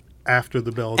after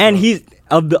the bell. And he's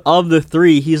of the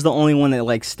three, he's the only one that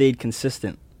like stayed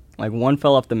consistent. Like one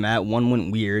fell off the mat, one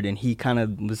went weird, and he kind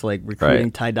of was like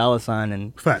recruiting Ty Dolla $ign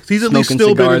and facts. He's at least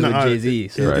still been in the Jay-Z,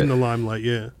 so. in the limelight.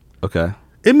 Yeah. Okay.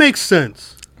 It makes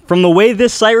sense. From the way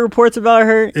this site reports about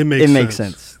her, it makes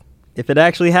sense. If it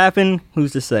actually happened,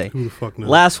 who's to say? Who the fuck knows?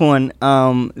 Last one.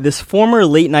 This former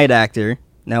late night actor.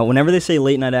 Now, whenever they say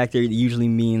late night actor, it usually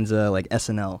means like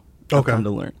SNL. I've come to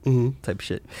learn type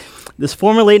shit. This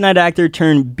former late night actor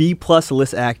turned B+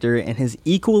 list actor and his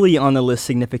equally on the list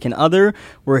significant other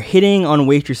were hitting on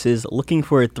waitresses looking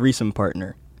for a threesome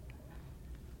partner.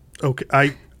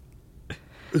 Okay,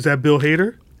 is that Bill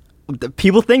Hader?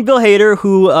 People think Bill Hader,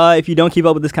 who, if you don't keep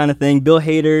up with this kind of thing, Bill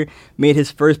Hader made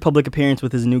his first public appearance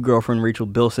with his new girlfriend, Rachel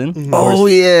Bilson. Mm-hmm. Oh,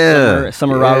 yeah.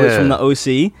 Summer Roberts from the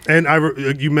OC.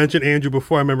 And you mentioned Andrew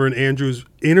before. I remember in Andrew's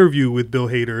interview with Bill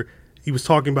Hader, he was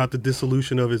talking about the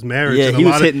dissolution of his marriage. Yeah, and he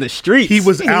was hitting the streets. He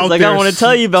was out like, there. I want to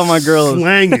tell you about my girls.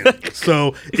 Slanging.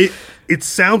 So it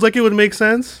sounds like it would make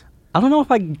sense. I don't know if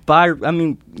I buy,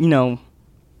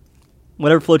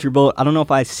 whatever floats your boat. I don't know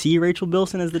if I see Rachel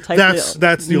Bilson as the type.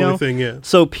 That's the only thing. Yeah.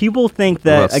 So people think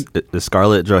that the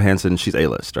Scarlett Johansson, she's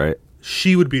A-list, right?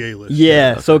 She would be A-list.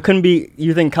 Yeah. Okay. So it couldn't be.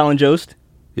 You think Colin Jost?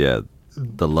 Yeah,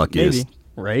 the luckiest. Maybe.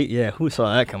 Right? Yeah. Who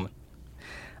saw that coming?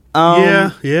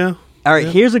 Yeah. All right.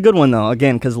 Here's a good one though.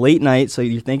 Again, because late night. So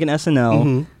you're thinking SNL.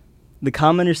 Mm-hmm. The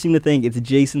commenters seem to think it's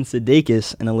Jason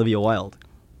Sudeikis and Olivia Wilde.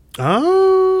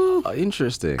 Oh,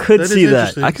 interesting. Could see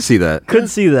that. I could see that. Could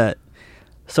see that.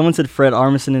 Someone said Fred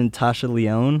Armisen and Natasha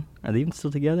Lyonne. Are they even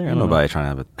still together? I don't know. Nobody trying to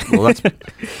have it. Well,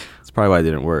 that's probably why it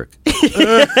didn't work.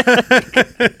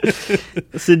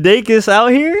 Sudeikis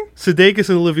out here? Sudeikis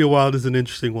and Olivia Wilde is an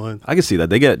interesting one. I can see that.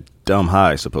 They get dumb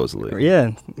high, supposedly.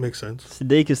 Yeah. Makes sense.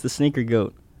 Sudeikis, the sneaker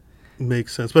goat.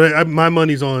 Makes sense. But my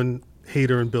money's on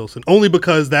Hader and Bilson, only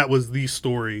because that was the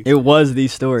story. It was the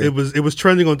story. It was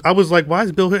trending on. I was like, why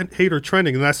is Bill Hader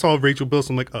trending? And I saw Rachel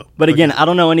Bilson. I'm like, oh. But again, I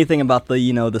don't know anything about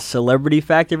the celebrity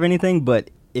factor of anything. But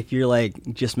if you're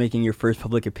like just making your first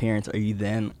public appearance, are you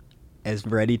then as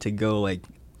ready to go like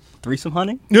threesome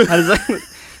hunting? How does that?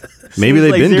 Maybe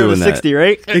they've been doing that. 60,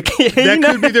 right? That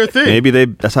could be their thing. Maybe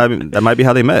that might be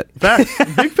how they met. Facts,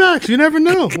 big facts. You never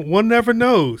know. One never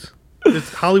knows.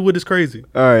 Hollywood is crazy.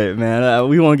 All right, man.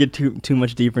 We won't get too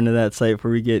much deeper into that site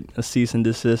before we get a cease and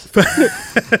desist.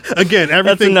 Again, everything.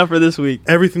 That's enough for this week.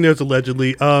 Everything there's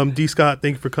allegedly. D. Scott,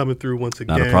 thank you for coming through once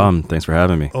again. Not a problem. Thanks for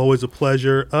having me. Always a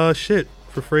pleasure.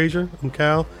 For Frazier, I'm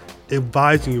Cal.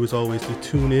 Advising you as always to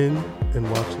tune in and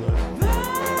watch live.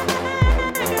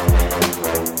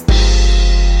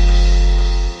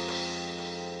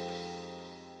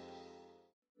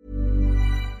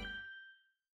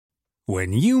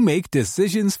 When you make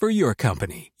decisions for your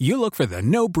company, you look for the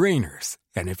no-brainers.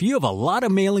 And if you have a lot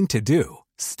of mailing to do,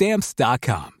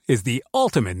 Stamps.com is the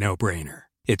ultimate no-brainer.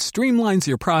 It streamlines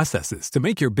your processes to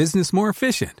make your business more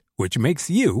efficient, which makes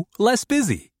you less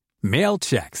busy. Mail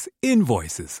checks,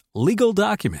 invoices, legal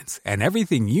documents, and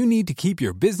everything you need to keep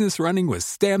your business running with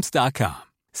Stamps.com.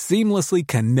 Seamlessly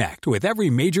connect with every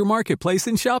major marketplace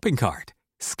and shopping cart.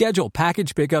 Schedule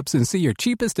package pickups and see your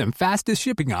cheapest and fastest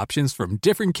shipping options from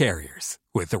different carriers.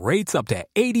 With rates up to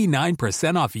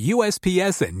 89% off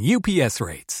USPS and UPS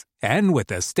rates. And with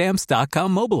the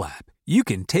Stamps.com mobile app, you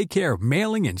can take care of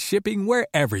mailing and shipping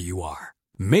wherever you are.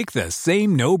 Make the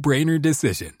same no-brainer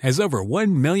decision as over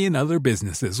 1 million other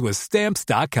businesses with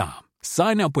Stamps.com.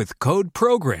 Sign up with code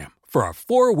PROGRAM for a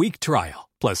 4-week trial,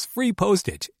 plus free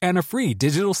postage and a free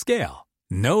digital scale.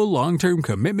 No long-term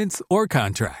commitments or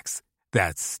contracts.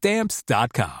 That's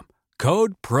Stamps.com.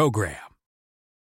 Code PROGRAM.